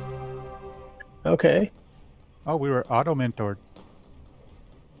 Okay. Oh, we were auto-mentored.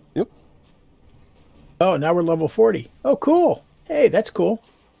 Yep. Oh, now we're level 40. Oh, cool. Hey, that's cool.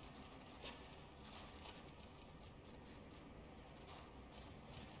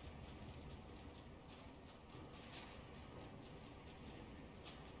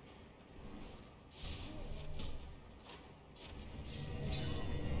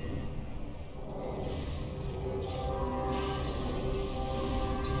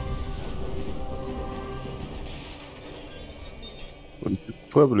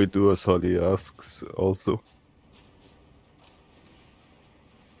 probably do as Holly asks also.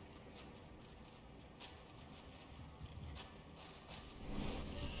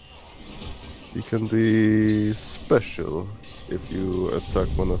 She can be special if you attack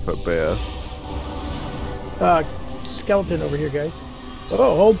one of her bears. Skeleton over here, guys.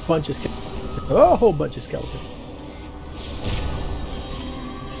 Oh, a whole bunch of skeletons. Oh, a whole bunch of skeletons.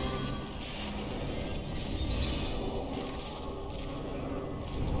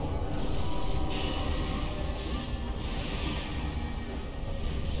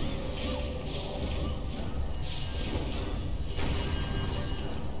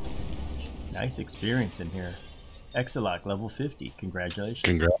 Nice experience in here. Exaloc level 50. Congratulations.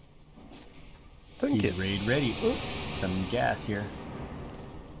 Congrats. Thank He's you. raid ready. Ooh, some gas here.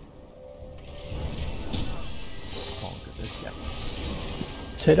 Oh, look at this guy.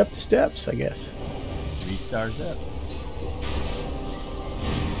 Let's head up the steps, I guess. 3 stars up.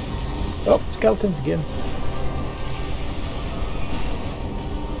 Oh, skeletons again.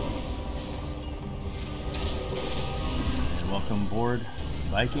 And welcome aboard,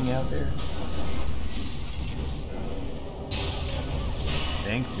 Viking out there.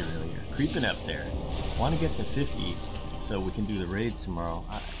 Thanks, Aurelia. You're creeping up there. Want to get to 50 so we can do the raids tomorrow.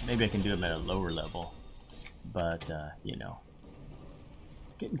 Maybe I can do them at a lower level. But, you know,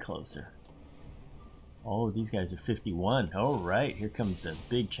 getting closer. Oh, these guys are 51. All right, here comes the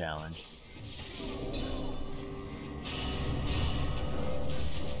big challenge.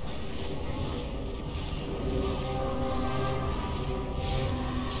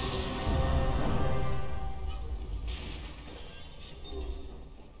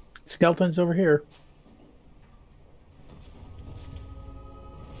 Skeletons over here.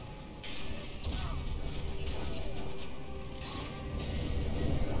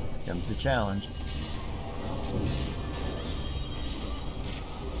 Comes the challenge.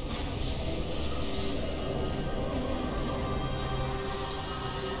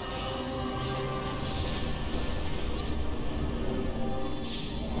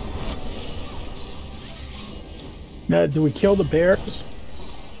 Now, do we kill the bears?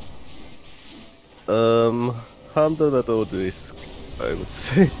 Handle at all risk, I would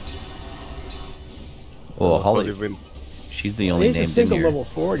say. Well, Holly, Holly she's the only It's named a single in here. level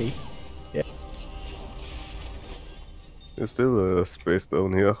 40. Yeah. There's still a space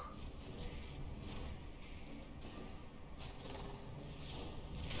down here.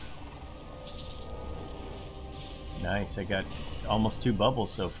 Nice, I got almost 2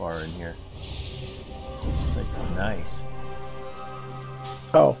 bubbles so far in here. This is nice.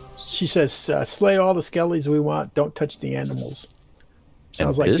 Oh, she says, slay all the skellies we want. Don't touch the animals.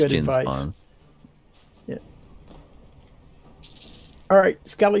 Sounds like good Piston advice. spawns. Yeah. All right,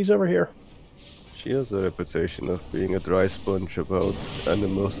 skellies over here. She has a reputation of being a dry sponge about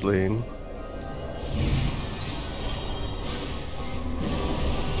animal slaying.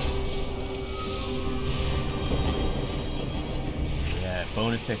 Yeah,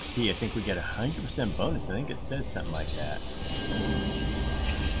 bonus XP. I think we get 100% bonus. I think it said something like that.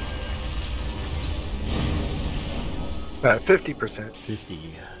 About 50%.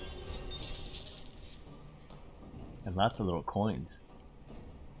 50. And lots of little coins.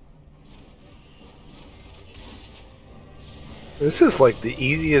 This is like the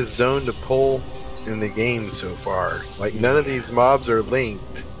easiest zone to pull in the game so far. Like none of these mobs are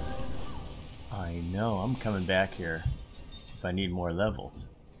linked. I know. I'm coming back here if I need more levels.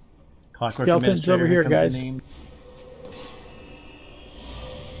 Clockwork Skeletons over here, comes the guys. name.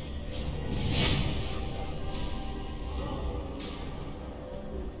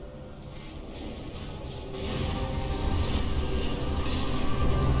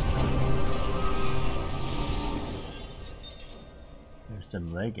 There's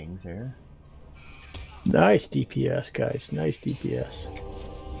some leggings there. Nice DPS, guys. Nice DPS.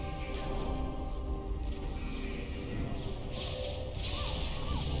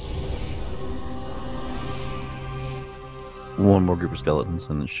 One more group of skeletons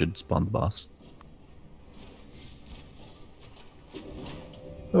and it should spawn the boss.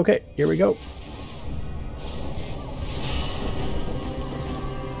 Okay, here we go.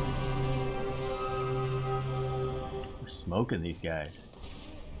 We're smoking these guys.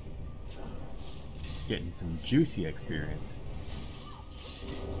 Getting some juicy experience.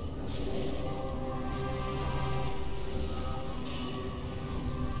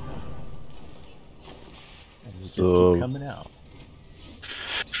 And we just keep coming out.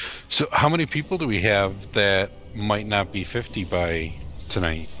 So how many people do we have that might not be 50 by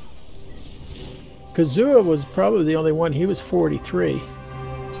tonight? Kazua was probably the only one. He was 43.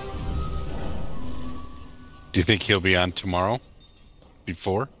 Do you think he'll be on tomorrow?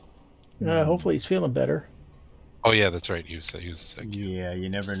 before. Hopefully he's feeling better. Oh yeah, that's right. He was sick. Yeah, you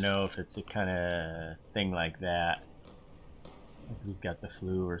never know if it's a kind of thing like that. If he's got the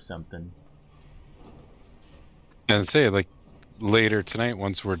flu or something. And say, like, later tonight,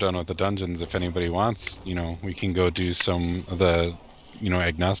 once we're done with the dungeons, if anybody wants, we can go do some of the,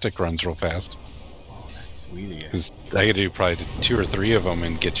 agnostic runs real fast. Oh, that's sweet of you. Because I gotta do probably 2 or 3 of them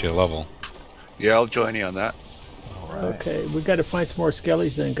and get you a level. Yeah, I'll join you on that. All right. Okay, we got to find some more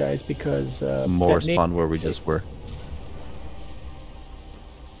skellies then, guys, because more spawn where we just were.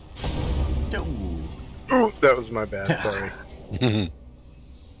 Oh, that was my bad. Sorry.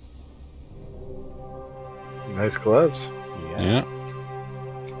 Nice gloves. Yeah.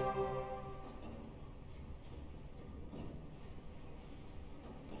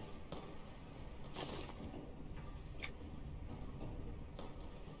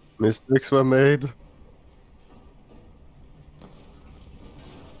 Mistakes were made.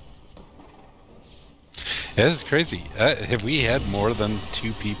 That is crazy. Have we had more than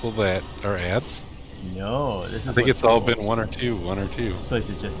 2 people that are ads? No, this is. I think it's all been one or two. This place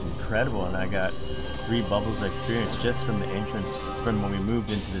is just incredible, and I got 3 bubbles of experience just from the entrance, from when we moved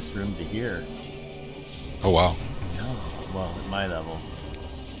into this room to here. Oh wow! No, well, at my level.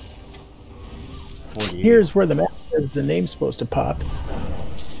 48. Here's where the map says the name's supposed to pop.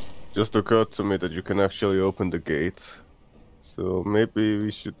 Just occurred to me that you can actually open the gate, so maybe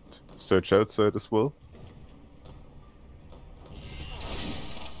we should search outside as well.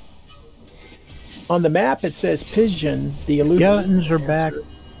 On the map, it says Pigeon, the elusive. Skeletons are back.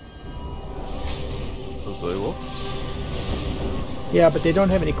 Yeah, but they don't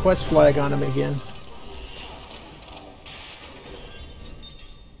have any quest flag on them again.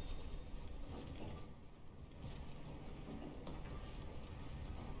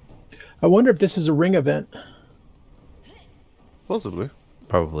 I wonder if this is a ring event. Possibly.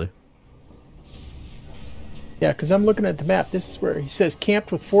 Probably. Yeah, because I'm looking at the map. This is where he says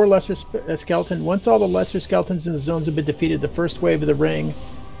camped with 4 lesser skeleton. Once all the lesser skeletons in the zones have been defeated, the first wave of the ring.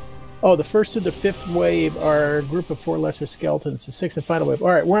 Oh, the first to the 5th wave are a group of 4 lesser skeletons. The 6th and final wave. All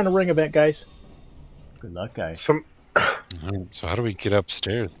right, we're on a ring event, guys. Good luck, guys. Alright, so how do we get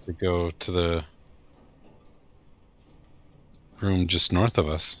upstairs to go to the room just north of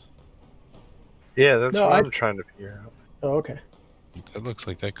us? Yeah, that's what I'm trying to figure out. Oh, okay. That looks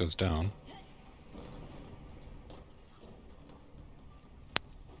like that goes down.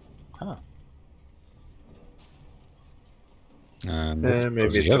 Huh. And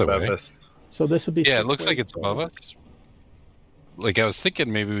maybe it's above us. So this will be. Yeah, it looks like it's above us. Like I was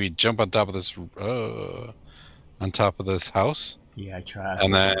thinking, maybe we jump on top of this, house. Yeah, I tried.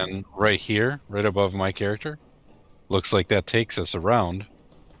 And then right here, right above my character, looks like that takes us around.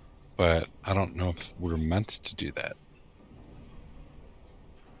 But I don't know if we're meant to do that.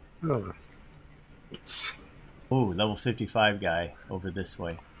 Oh, level 55 guy over this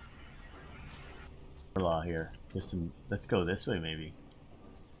way. Law here. There's some. Let's go this way, maybe.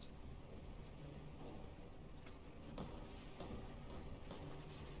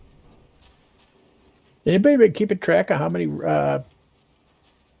 Anybody been keeping track of how many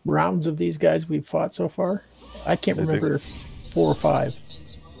rounds of these guys we've fought so far? I can't remember if 4 or 5.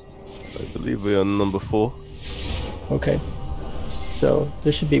 I believe we're on number 4. Okay. So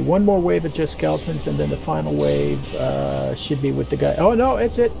there should be one more wave of just skeletons, and then the final wave should be with the guy. Oh no,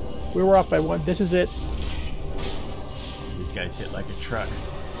 it's it. We were off by 1. This is it. These guys hit like a truck.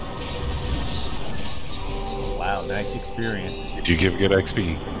 Wow, nice experience. Did you give good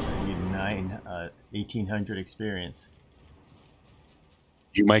XP? 1800 experience.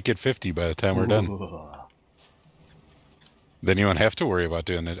 You might get 50 by the time we're done. Then you won't have to worry about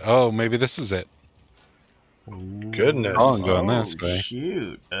doing it. Oh, maybe this is it. Goodness. Oh, I'm going this way.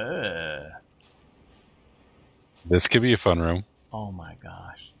 Shoot. This could be a fun room. Oh my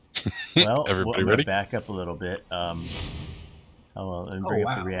gosh. Well, everybody I'm ready? Back up a little bit. Let me bring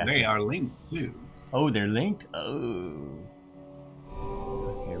up the reactor. They are linked too. Oh, they're linked? Oh.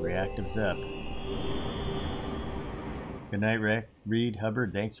 Okay, reactive's up. Good night, Reed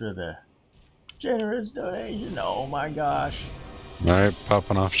Hubbard. Thanks for the generous donation. Oh my gosh. Alright,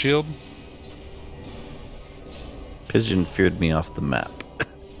 popping off shield. Pigeon feared me off the map.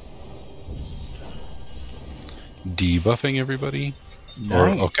 Debuffing everybody.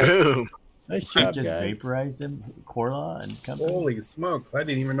 Nice. Okay. Nice job, just guys. vaporize them, Corla and company. Holy smokes! I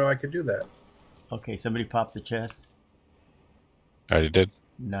didn't even know I could do that. Okay, somebody popped the chest. I already did.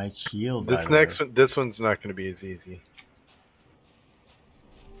 Nice shield. This next one, this one's not going to be as easy.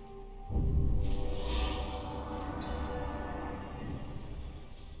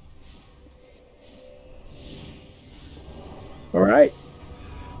 All right.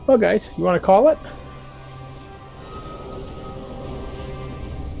 Well, guys, you want to call it?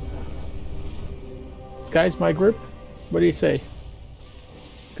 Guys, my group, what do you say?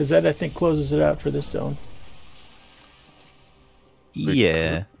 Because that, I think, closes it out for this zone.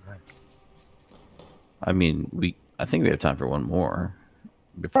 Yeah. I mean, I think we have time for one more.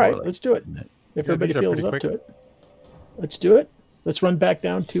 All right, let's do it. If everybody feels up to it. Let's do it. Let's run back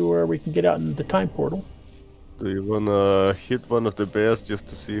down to where we can get out in the time portal. Do you wanna hit one of the bears just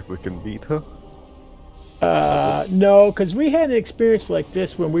to see if we can beat her? No, because we had an experience like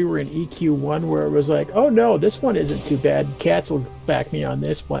this when we were in EQ1 where it was like, oh no, this one isn't too bad. Cats will back me on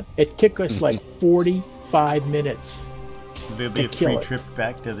this one. It took us like 45 minutes. There'll be a free trip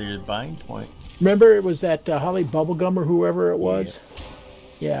back to the bind point. Remember, it was that Holly Bubblegum or whoever it was?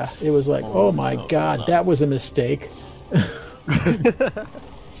 Yeah, it was like, oh my god, that was a mistake.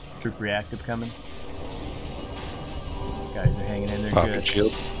 Troop reactive coming. Guys are hanging in there good.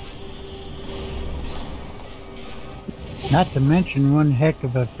 Shield. Not to mention one heck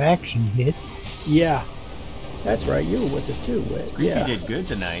of a faction hit. Yeah, that's right. You were with us too, Whit. Creepy Yeah. did good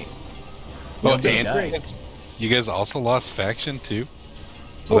tonight. Oh, and you guys also lost faction too?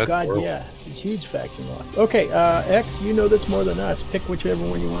 Oh god, yeah. It's huge faction loss. Okay, X, you know this more than us. Pick whichever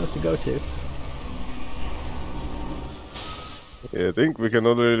one you want us to go to. Yeah, I think we can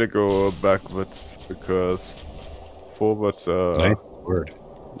already go backwards because forwards are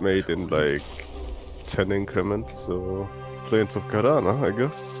made in like 10 increments, so Plains of Karana, I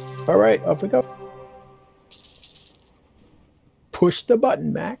guess. Alright, off we go. Push the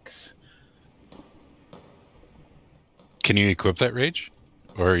button, Max. Can you equip that rage?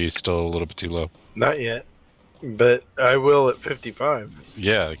 Or are you still a little bit too low? Not yet, but I will at 55.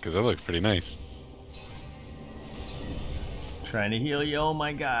 Yeah, because that looks pretty nice. Trying to heal you. Oh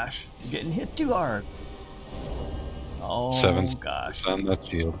my gosh. You're getting hit too hard. Oh 7 gosh. on that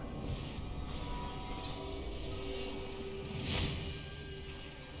shield.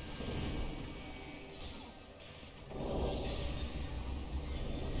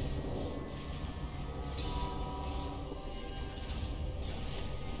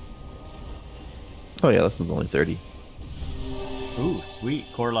 Oh yeah, this one's only 30. Ooh, sweet.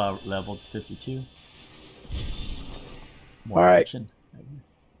 Core level 52. More All right. action.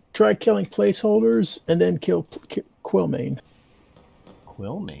 Try killing placeholders and then kill Quillmane.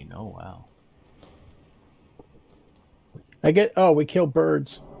 Quillmane, oh wow. Oh, we kill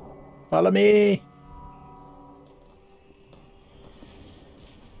birds. Follow me.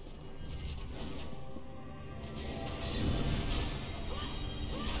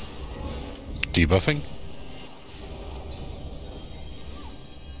 Debuffing?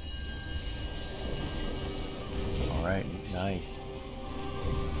 Alright, nice.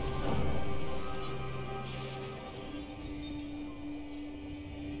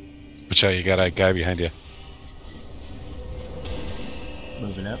 Watch out, you got a guy behind you.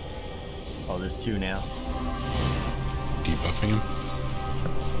 Moving up. Oh, there's two now. Debuffing him.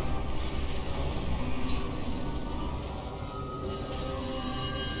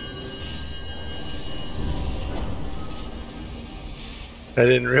 I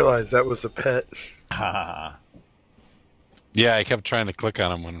didn't realize that was a pet. Yeah, I kept trying to click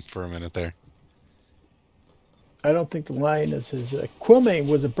on him for a minute there. I don't think the lioness is... Quillmane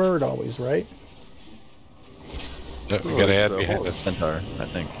was a bird always, right? We gotta add behind us. Centaur, I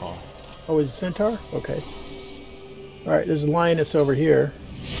think. Oh, is it centaur? Okay. Alright, there's a lioness over here.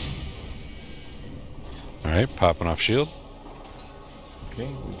 Alright, popping off shield. Okay,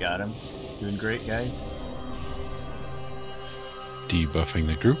 we got him. Doing great, guys. Debuffing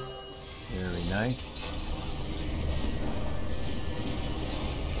the group. Very nice.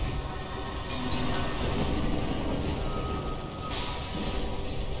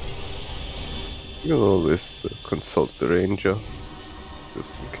 You can always consult the ranger,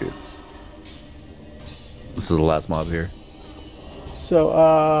 just in case. This is the last mob here. So,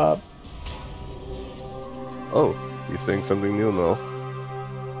 Oh, you're saying something new now.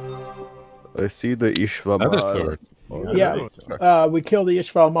 I see the Another Ishvamal. sword. yeah, we killed the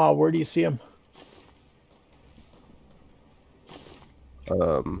Ishval Mal. Where do you see him?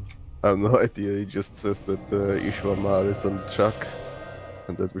 I have no idea. He just says that the Ishvamal is on the truck,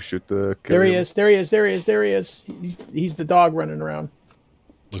 and that we should kill There he him. is. There he is. There he is. There he is. He's the dog running around.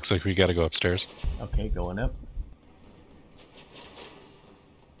 Looks like we gotta go upstairs. Okay, going up.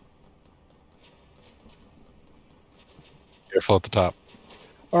 Careful at the top.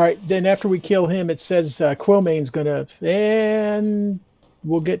 All right, then after we kill him, it says Quillmane's gonna, and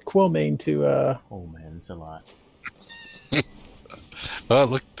we'll get Quillmane to. Oh man, it's a lot.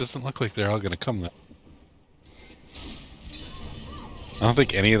 Well, doesn't look like they're all gonna come though. I don't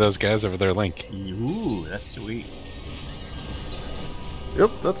think any of those guys over there link. Ooh, that's sweet. Yep,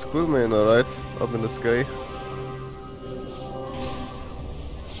 that's cool, man. Alright, up in the sky.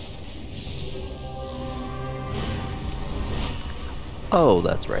 Oh,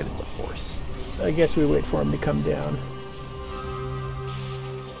 that's right. It's a horse. I guess we wait for him to come down.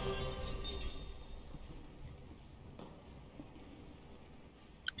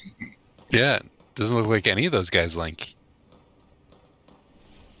 Yeah, doesn't look like any of those guys link.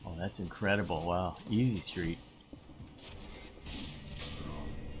 Oh, that's incredible. Wow. Easy street.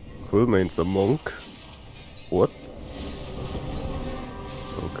 Cool, man. It's a monk. What?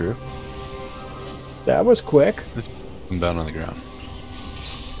 Okay. That was quick. I'm down on the ground.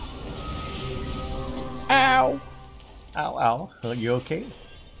 Ow! Ow, ow. Are you okay?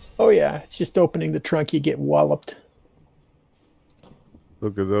 Oh yeah, it's just opening the trunk, you get walloped.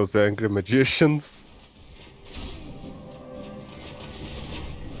 Look at those angry magicians.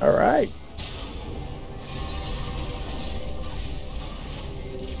 All right.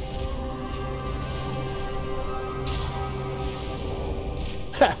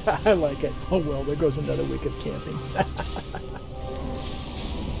 I like it. Oh well, there goes another week of camping.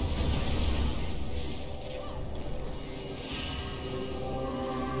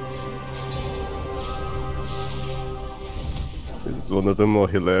 This is one of the more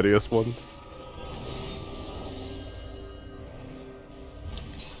hilarious ones.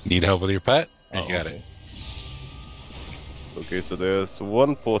 Need help with your pet? Oh, You got okay. it. Okay, so there's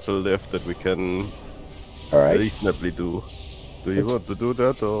one portal left that we can All right. reasonably do. Do you want to do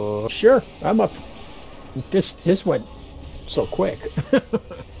that, or...? Sure, I'm up. This went so quick.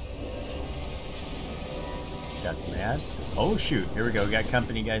 Got some ads. Oh, shoot. Here we go. We got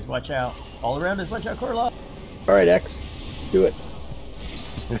company, guys. Watch out. All around us. Watch out, Corla. All right, X, do it.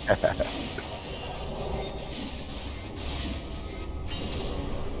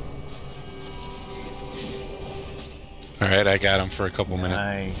 Alright, I got him for a couple minutes.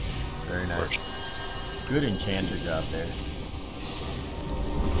 Nice. Very nice. Good enchanter job there.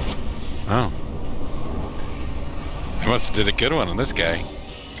 Oh. I must have did a good one on this guy.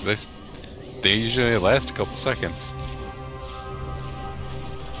 'Cause they usually last a couple seconds.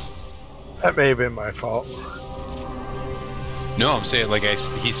 That may have been my fault. No, I'm saying like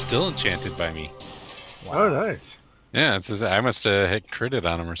he's still enchanted by me. Oh, nice. Yeah, I must have hit critted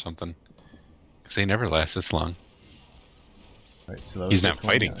on him or something. Because they never last this long. Right, slow He's to not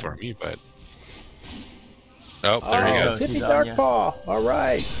fighting 29. for me, but... Oh, there he goes. Tippy He's on Dark ya. Paw. All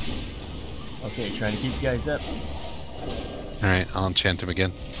right. Okay, trying to keep you guys up. Alright, I'll enchant him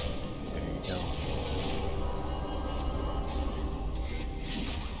again. There you go.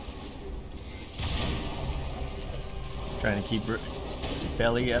 Trying to keep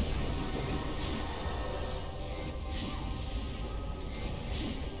belly up.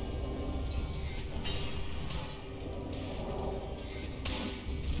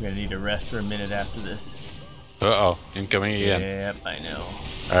 We're gonna need a rest for a minute after this. Uh-oh, incoming again. Yep, I know.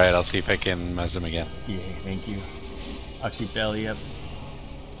 Alright, I'll see if I can mess him again. Yeah, thank you. I'll keep belly up.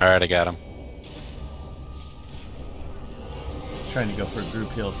 Alright, I got him. Trying to go for a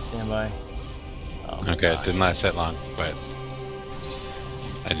group heal. Stand by. Oh my Okay, it gosh. didn't last that long, but...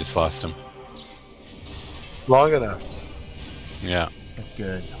 I just lost him. Long enough. Yeah. That's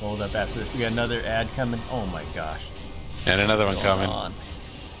good. Hold up after this. We got another ad coming. Oh my gosh. And another one What's going coming. on?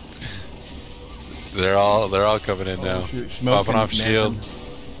 They're all coming in now. Shoot. Popping off shield.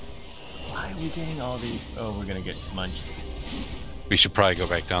 Why are we getting all these? Oh, we're gonna get munched. We should probably go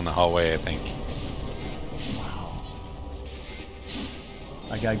back down the hallway, I think. Wow.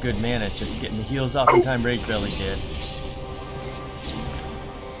 I got good mana. It's just getting the heals off in time. Rage Belly did.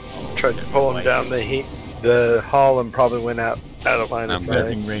 Oh, Tried to pull him down the hall and probably went out of line of I'm sight.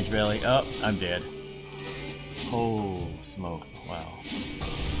 pressing Rage Belly. Oh, I'm dead. Oh, smoke. Wow.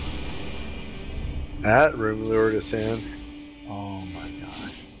 That room lured us in. Oh my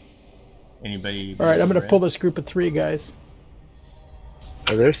gosh. Anybody? All right, I'm going to pull this group of 3 guys.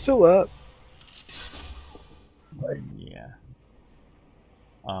 Oh, they're still up. Yeah.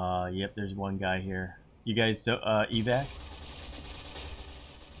 Yep, there's one guy here. You guys, evac?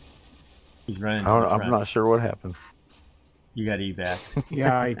 He's running to the I'm front. not sure what happened. You got evac.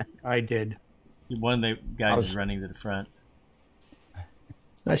 Yeah, I did. One of the guys is running to the front.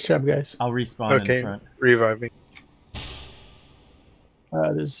 Nice job, guys. I'll respawn in the Okay, front. revive me.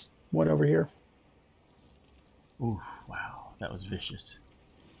 There's one over here. Ooh, wow, that was vicious.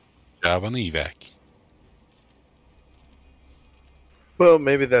 Job on the evac. Well,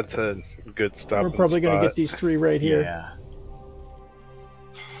 maybe that's a good stop. We're probably going to get these 3 right here. Yeah.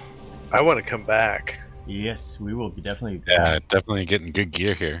 I want to come back. Yes, we will be definitely. Yeah, definitely getting good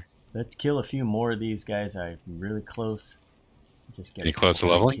gear here. Let's kill a few more of these guys. I'm really close. Just get Any a couple close to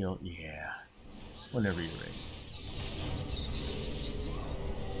free leveling? kill. Yeah. Whenever you're ready.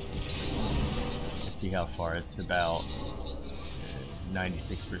 Let's see how far. It's about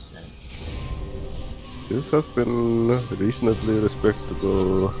 96%. This has been reasonably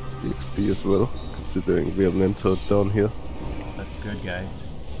respectable XP as well, considering we haven't entered down here. That's good, guys.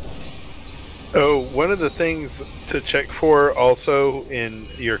 Oh, one of the things to check for also in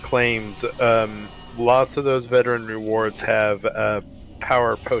your claims, lots of those veteran rewards have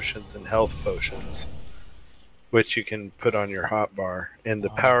power potions and health potions, which you can put on your hotbar, and the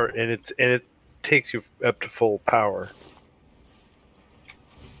power, and it takes you up to full power.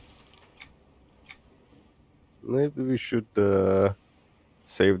 Maybe we should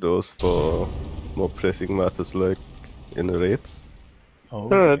save those for more pressing matters like in raids. Oh,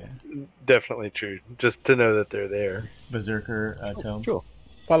 That's definitely true. Just to know that they're there. Berserker Tome. Sure.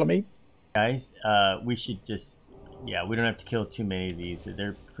 Follow me. Guys, we should just... Yeah, we don't have to kill too many of these.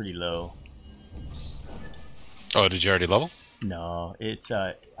 They're pretty low. Oh, did you already level? No, it's...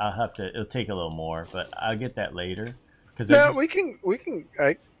 I'll have to... It'll take a little more, but I'll get that later. No, we can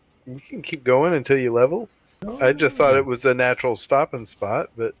keep going until you level. I just thought it was a natural stopping spot,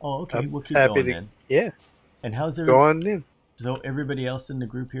 but okay, we'll keep happy going to, then. yeah. And how's Go on in. So everybody else in the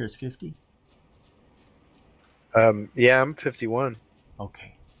group here is 50? Yeah, I'm 51.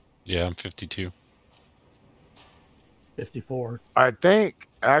 Okay. Yeah, I'm 52. 54. I think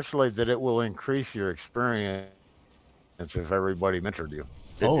actually that it will increase your experience if everybody mentored you.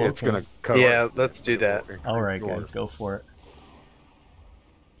 It's going to cover. Yeah, let's do that. All right, guys, go for it.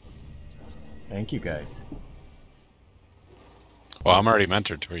 Thank you, guys. Well, I'm already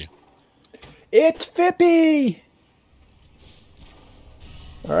mentored for you. It's Fippy!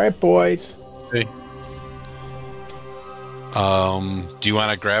 All right, boys. Hey. Do you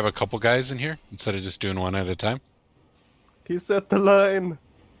want to grab a couple guys in here instead of just doing one at a time? He set the line.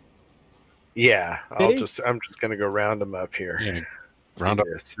 Yeah, I'm just gonna go round them up here. Yeah, round up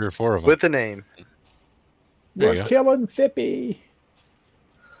 3 or 4 of them with a name. We're killing Fippy.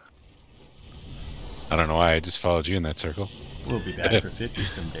 I don't know why I just followed you in that circle. We'll be back for 50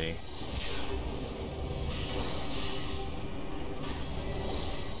 someday.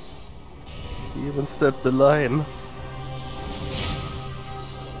 He even set the line.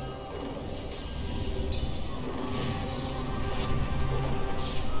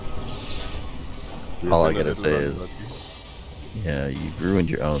 All I gotta say is, yeah, you've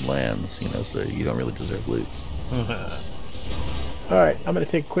ruined your own lands, so you don't really deserve loot. All right, I'm going to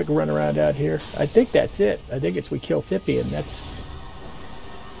take a quick run around out here. I think that's it. I think it's we kill Fippy, and that's...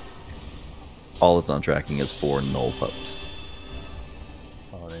 All it's on tracking is 4 null pups.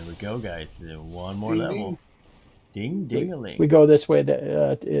 Oh, there we go, guys. One more level. Ding, ding-a-ling. We go this way.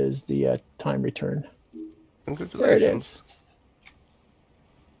 That is the time return. There it is.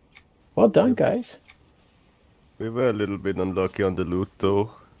 Well done, guys. We were a little bit unlucky on the loot,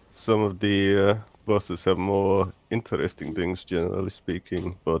 though. Some of the bosses have more interesting things, generally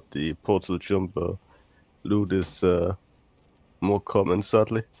speaking, but the portal jumper loot is more common,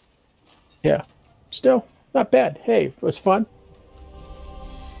 sadly. Yeah, still not bad. Hey, it was fun.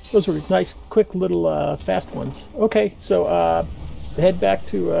 Those were nice, quick little fast ones. Okay, so head back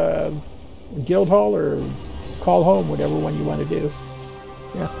to Guild Hall or call home, whatever one you want to do.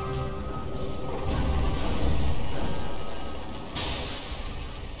 Yeah.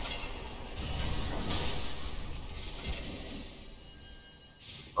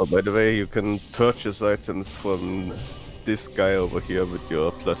 Oh, by the way, you can purchase items from this guy over here with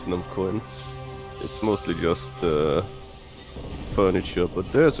your platinum coins. It's mostly just furniture,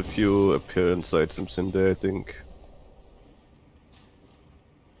 but there's a few appearance items in there, I think.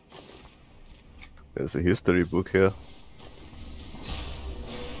 There's a history book here.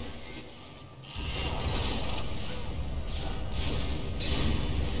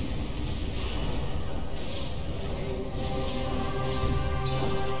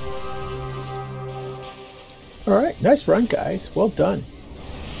 All right, nice run, guys. Well done.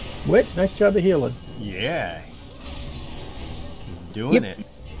 Whit, nice job of healing. Yeah. He's doing it.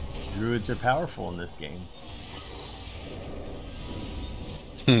 Druids are powerful in this game.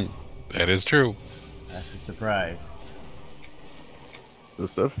 That is true. That's a surprise.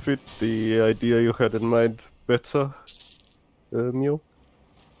 Does that fit the idea you had in mind better, Mew?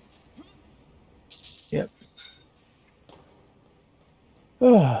 Yep.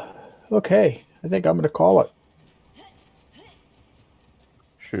 Okay, I think I'm going to call it.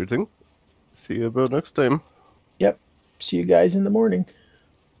 Sure thing. See you about next time. Yep. See you guys in the morning.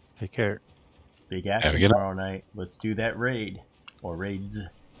 Take care. Big action tomorrow night. Let's do that raid. Or raids.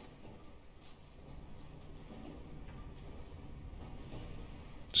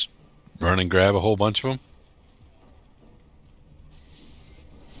 Just run and grab a whole bunch of them.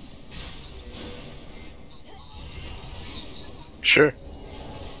 Sure.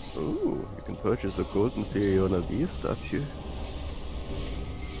 Ooh, you can purchase a golden Fiona V statue.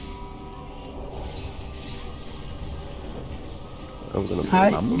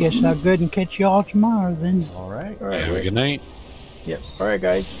 I guess I'll go and catch you all tomorrow then. All right. Have a good night. Yep. All right,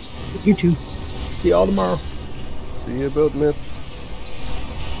 guys. You too. See you all tomorrow. See you about mitts.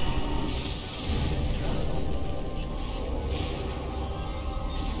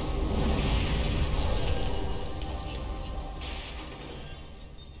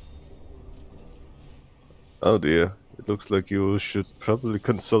 Oh dear. It looks like you should probably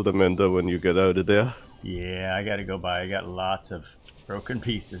consult Amanda when you get out of there. Yeah, I gotta go by. I got lots of broken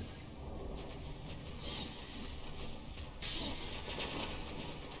pieces.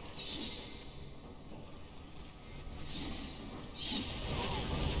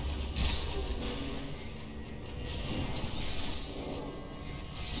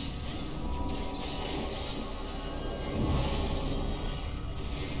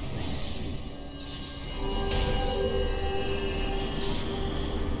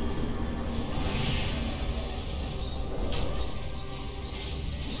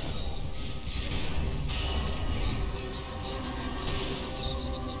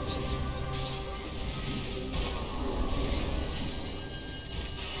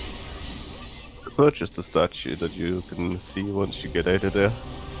 Purchase the statue that you can see once you get out of there.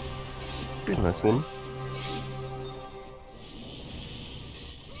 Be a nice one.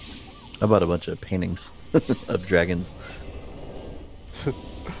 I bought a bunch of paintings of dragons.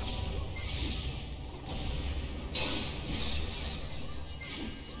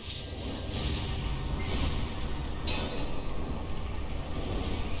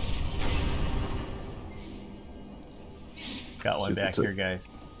 Got one back here, guys.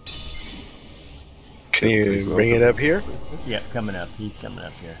 Can you bring it up here? Yep, coming up. He's coming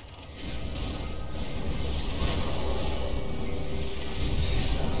up here.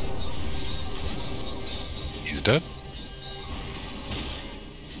 He's dead.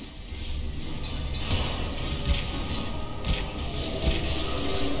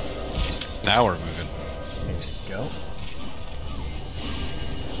 Now we're moving. There you go.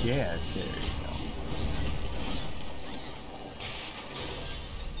 Yeah, there you go.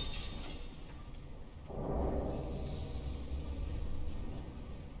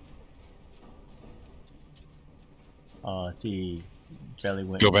 Let's see. Belly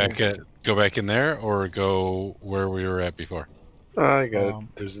went. Go back in there, or go where we were at before. I got it.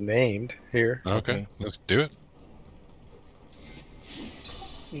 There's named here. Okay, let's do it.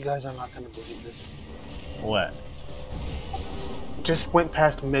 You guys are not going to believe this. What? Just went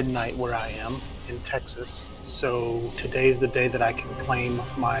past midnight where I am in Texas. So today's the day that I can claim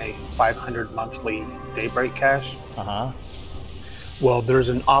my 500 monthly daybreak cash. Uh-huh. Well, there's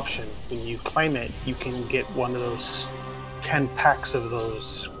an option. When you claim it, you can get one of those 10 packs of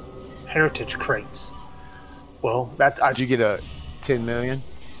those heritage crates. Well, did you get a 10 million?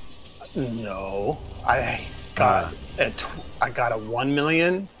 No, I got I got a 1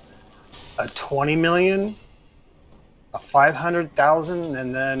 million, a 20 million, a 500,000,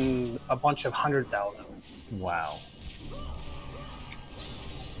 and then a bunch of 100,000. Wow.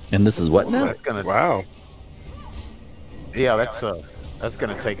 And this is what now? That's gonna, wow. Yeah, that's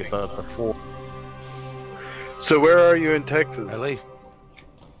gonna take us up to 4. So where are you in Texas? At least.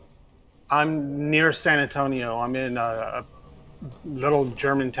 I'm near San Antonio. I'm in a little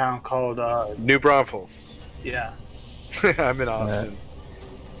German town called New Braunfels. Yeah. I'm in Austin.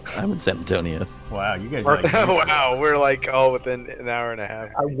 I'm in San Antonio. Wow, you guys Work- like Wow, we're like all within an hour and a half.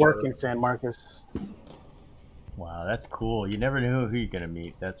 I work in San Marcos. Wow, that's cool. You never know who you're gonna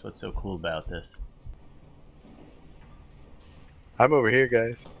meet. That's what's so cool about this. I'm over here,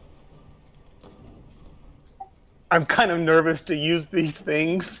 guys. I'm kind of nervous to use these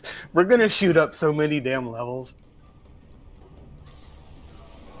things. We're gonna shoot up so many damn levels.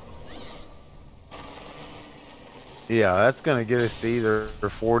 Yeah, that's gonna get us to either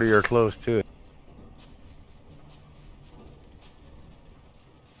 40 or close to it.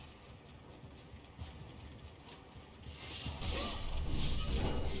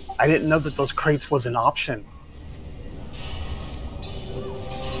 I didn't know that those crates was an option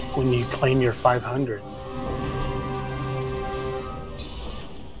when you claim your 500.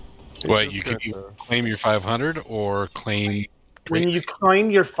 What, you can claim your 500 or claim... When you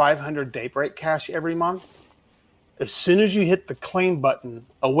claim your 500 daybreak cash every month, As soon as you hit the claim button,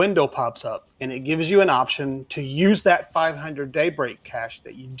 a window pops up and it gives you an option to use that 500 daybreak cash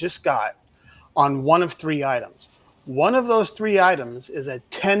that you just got on one of 3 items. One of those 3 items is a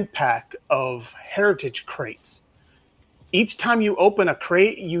 10-pack of heritage crates. Each time you open a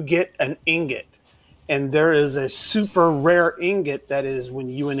crate, you get an ingot. And there is a super rare ingot that is, when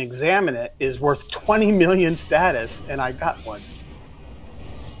you examine it, is worth 20 million status, and I got one.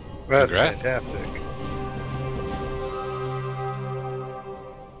 That's Congrats. fantastic.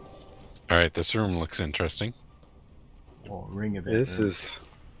 All right, this room looks interesting. Oh, ring of This it. is.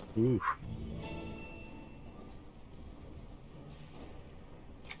 Ooh.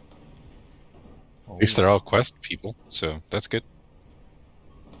 At least they're all quest people, so that's good.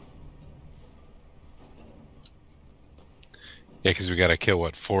 Yeah, because we gotta kill,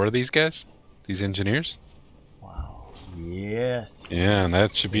 what, 4 of these guys? These engineers? Wow. Yes. Yeah, and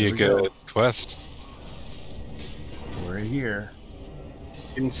that should be Here a we good go. quest. We're here.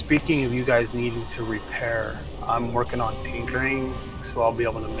 And speaking of you guys needing to repair, I'm working on tinkering, so I'll be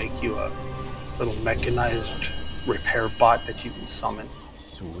able to make you a little mechanized repair bot that you can summon.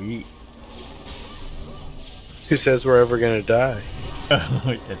 Sweet. Who says we're ever gonna die?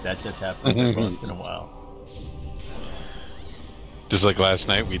 That just happens like once in a while. Just like last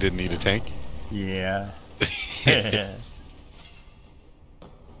night, we didn't need a tank. Yeah.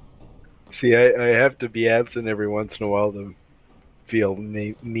 See, I have to be absent every once in a while to feel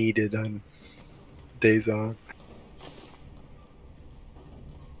needed on days on.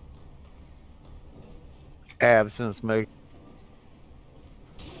 Absence make.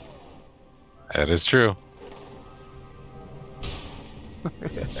 That is true.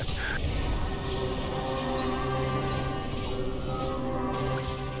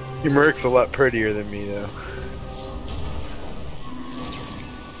 Your Merc's a lot prettier than me, though.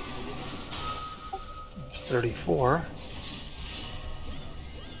 It's 34.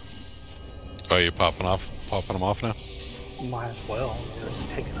 Oh, you're popping them off now? Might as well. They're just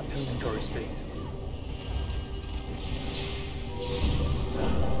taking up inventory space.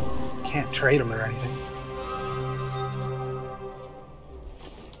 Can't trade them or anything.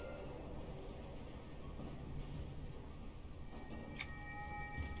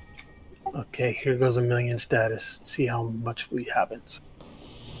 Okay, here goes a million status. See how much we happens.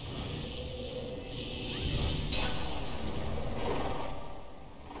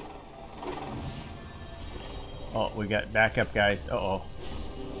 Oh, we got backup, guys. Uh-oh.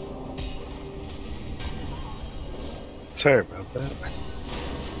 Sorry about that.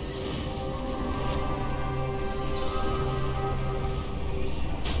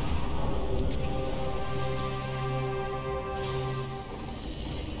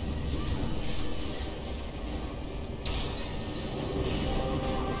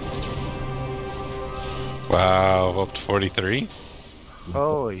 Wow, up to 43?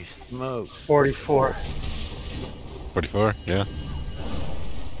 Holy smokes. 44. 44, yeah.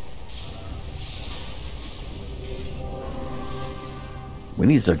 We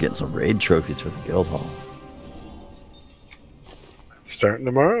need to start getting some raid trophies for the guild hall. Starting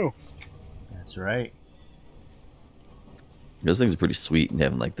tomorrow. That's right. Those things are pretty sweet, and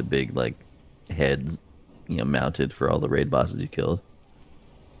having like the big like heads, mounted for all the raid bosses you killed.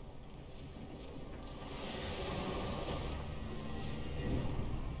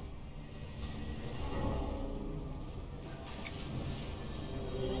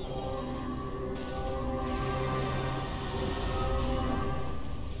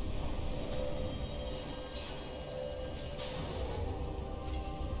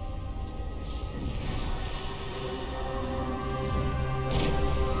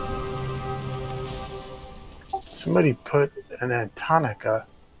 Somebody put an Antonica,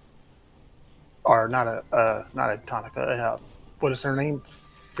 or not Antonica. What is her name?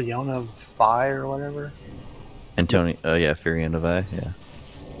 Fiona Vi or whatever. Antonio, oh yeah, Furianovi, yeah.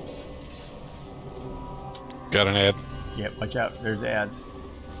 Got an ad. Yeah, watch out. There's ads.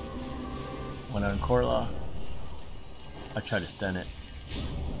 One on Corlaw. I'll try to stun it.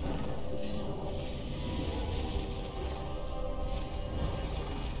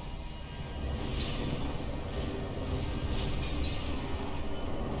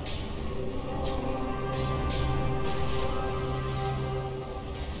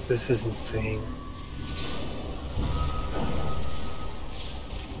 This is insane.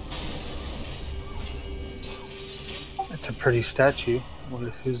 It's a pretty statue. I wonder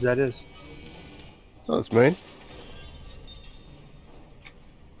whose that is. Oh, that's mine.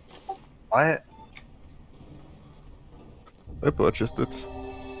 Wyatt. I purchased it.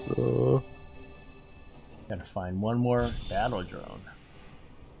 So Gotta find one more battle drone.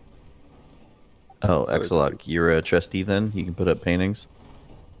 Oh, So Exelok, you're a trustee then? You can put up paintings?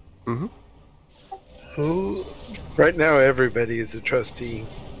 Mm-hmm. Who? Right now, everybody is a trustee.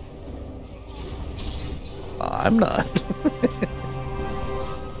 I'm not.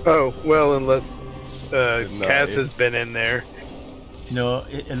 Oh, well, unless No, Kaz it- has been in there. No,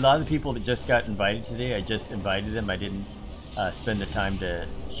 a lot of the people that just got invited today, I just invited them. I didn't spend the time to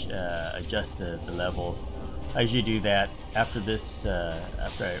adjust the levels. I usually do that after this.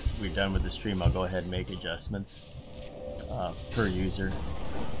 After we're done with the stream, I'll go ahead and make adjustments per user.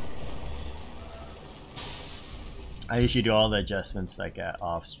 I usually do all the adjustments like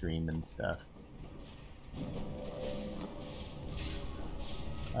off stream and stuff.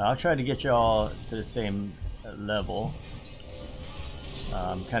 I'll try to get you all to the same level.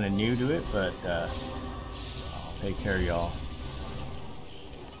 I'm kind of new to it, but I'll take care of y'all.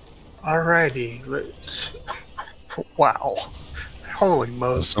 Alrighty. Let's. Wow. Holy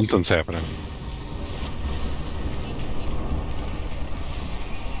Moses. Something's happening.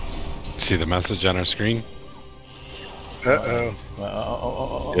 See the message on our screen?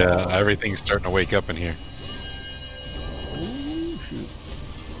 Uh-oh. Yeah, everything's starting to wake up in here. Ooh, shoot.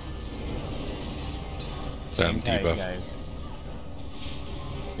 Hang tight, debuff. guys.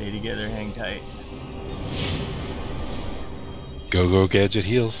 Stay together, hang tight. Go gadget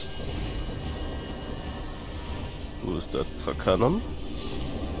heals. Who's that? Klak'Anon?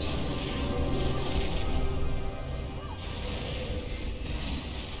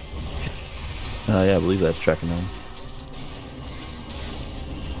 Yeah, I believe that's Klak'Anon.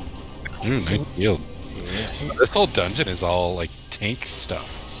 Nice healed. Yeah. This whole dungeon is all like tank stuff.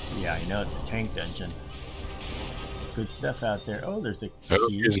 Yeah, I know it's a tank dungeon. Good stuff out there. Oh, there's a key. Oh,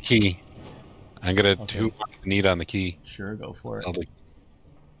 here's a key. I'm gonna Okay. who wants the need on the key. Sure, go for it. I'll like,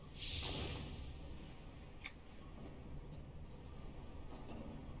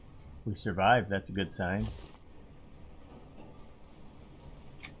 We survived. That's a good sign.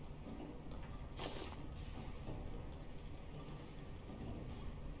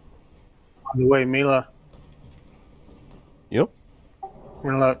 On the way, Mila. Yep.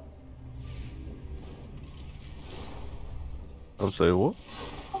 We're gonna look. I'm sorry, what?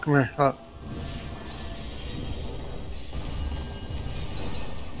 Come here. Look.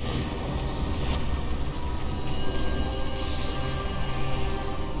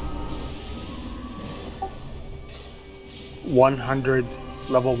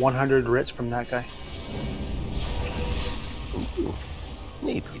 Level 100 writs from that guy. Ooh,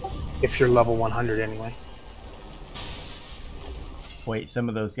 neat. If you're level 100 anyway. Wait, some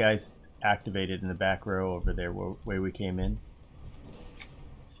of those guys activated in the back row over there where we came in.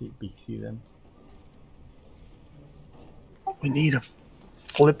 See them? We need a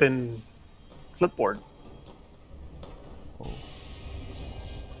flipping flipboard.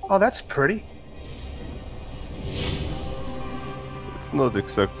 Oh, that's pretty. It's not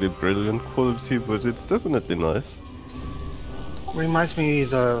exactly brilliant quality, but it's definitely nice. Reminds me of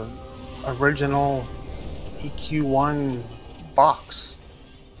the original EQ1 box.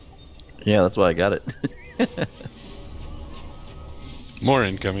 Yeah, that's why I got it. more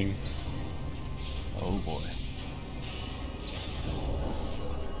incoming. Oh boy.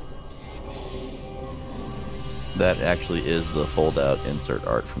 That actually is the fold-out insert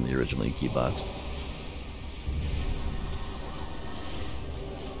art from the original EQ box.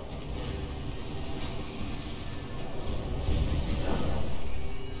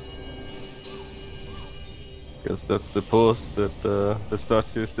 Guess that's the pose that the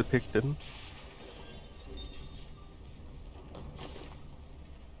statue is depicted.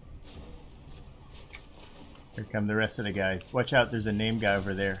 Here come the rest of the guys. Watch out, there's a name guy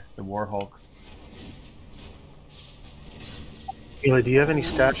over there, the War Hulk. Mila, do you have any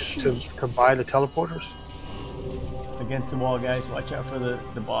stats to buy the teleporters? Against the wall, guys. Watch out for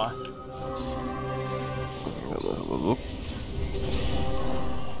the boss. I'll have a look.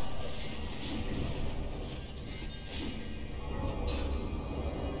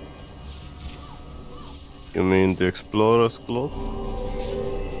 You mean the Explorer's Club?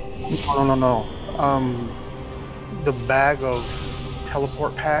 No. The bag of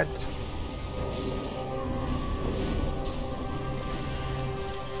teleport pads.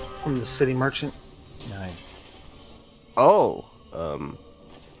 From the city merchant. Nice. Oh,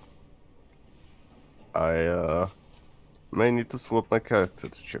 I may need to swap my character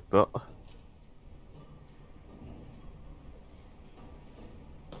to check that.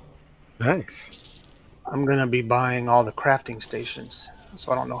 Nice. I'm gonna be buying all the crafting stations,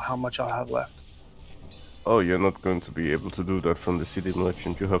 so I don't know how much I'll have left. Oh, you're not going to be able to do that from the city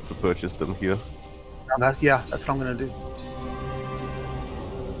merchant. You have to purchase them here. That's what I'm gonna do.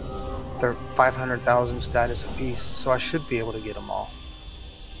 they're 500,000 status apiece, so I should be able to get them all.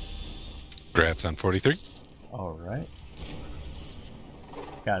 Congrats on 43. All right.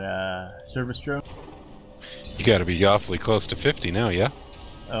 Got a service drone. You got to be awfully close to 50 now, yeah?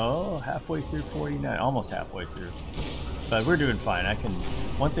 Oh, halfway through 49, almost halfway through. But we're doing fine. I can,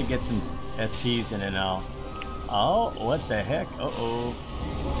 once I get some SPs and then I'll, oh, what the heck? Uh-oh.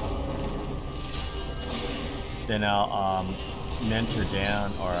 Then I'll mentor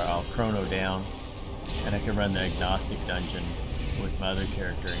down, or I'll chrono down, and I can run the agnostic dungeon with my other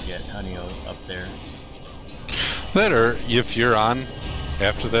character and get Honey up there. Better if you're on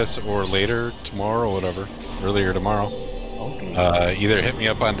after this or later tomorrow or whatever, earlier tomorrow. Okay. Either hit me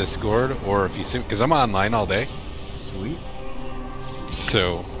up on Discord or if you see, because I'm online all day. Sweet.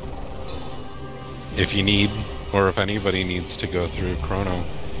 So if you need, or if anybody needs to go through chrono,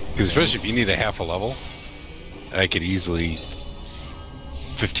 because especially if you need a half a level, I could easily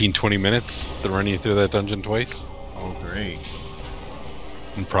 15-20 minutes to run you through that dungeon twice. Oh, great.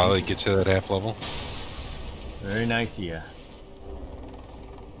 And probably get you that half level. Very nice of you.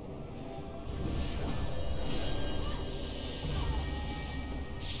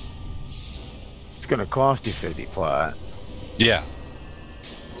 It's gonna cost you 50 plat. Yeah.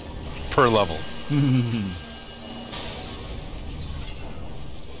 Per level.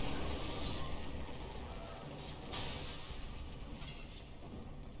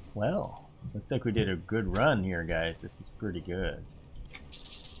 Well, looks like we did a good run here, guys. This is pretty good.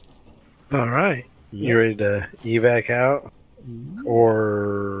 All right. Yeah. You ready to evac out?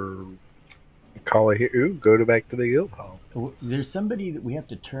 Or call it here? Ooh, go back to the guild hall. There's somebody that we have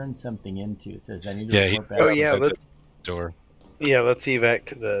to turn something into. It says I need to Yeah, report back. Oh, yeah, let's let's door. Yeah, let's evac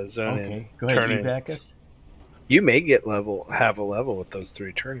to the zone. Okay, and go ahead, turn in. evac us. You may get have a level with those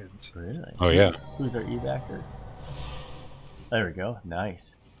 3 turn-ins. Really? Oh, yeah. Who's our evacer? There we go.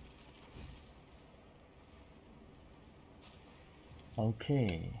 Nice.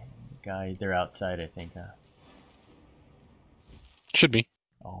 Okay. Guy, they're outside, I think, huh? Should be.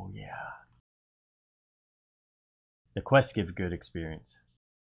 Oh, yeah. The quests give good experience.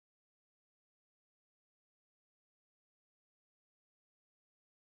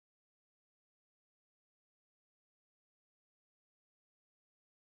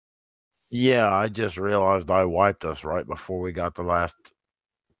 Yeah, I just realized I wiped us right before we got the last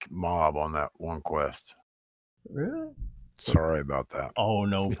mob on that one quest. Really? Sorry about that. Oh,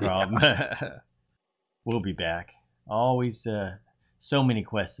 no problem. We'll be back. Always so many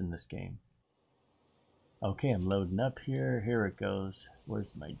quests in this game. Okay, I'm loading up here. Here it goes.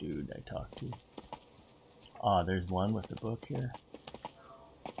 Where's my dude I talked to? Ah, there's one with the book here.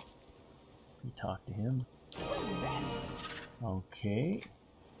 We talk to him. Okay.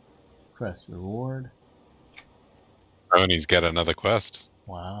 Quest reward. Oh, and he's got another quest.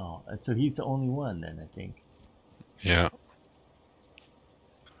 Wow. And so he's the only one then, I think. Yeah.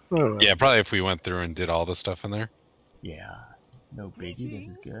 Oh, Yeah, probably if we went through and did all the stuff in there. Yeah. No biggie. This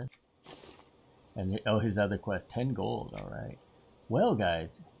is good. And oh, his other quest, 10 gold. All right. Well,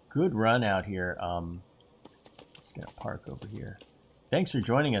 guys, good run out here. Just gonna park over here. Thanks for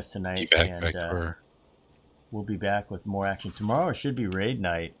joining us tonight, and we'll be back with more action tomorrow. It should be raid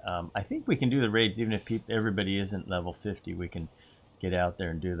night. I think we can do the raids even if everybody isn't level 50. We can get out there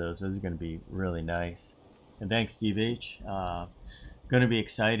and do those. Those are going to be really nice. And thanks, Steve H. Going to be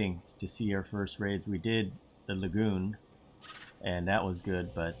exciting to see our first raids. We did the Lagoon, and that was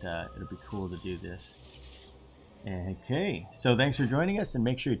good, but it'll be cool to do this. Okay, so thanks for joining us, and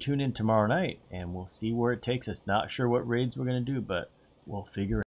make sure you tune in tomorrow night, and we'll see where it takes us. Not sure what raids we're going to do, but we'll figure it out.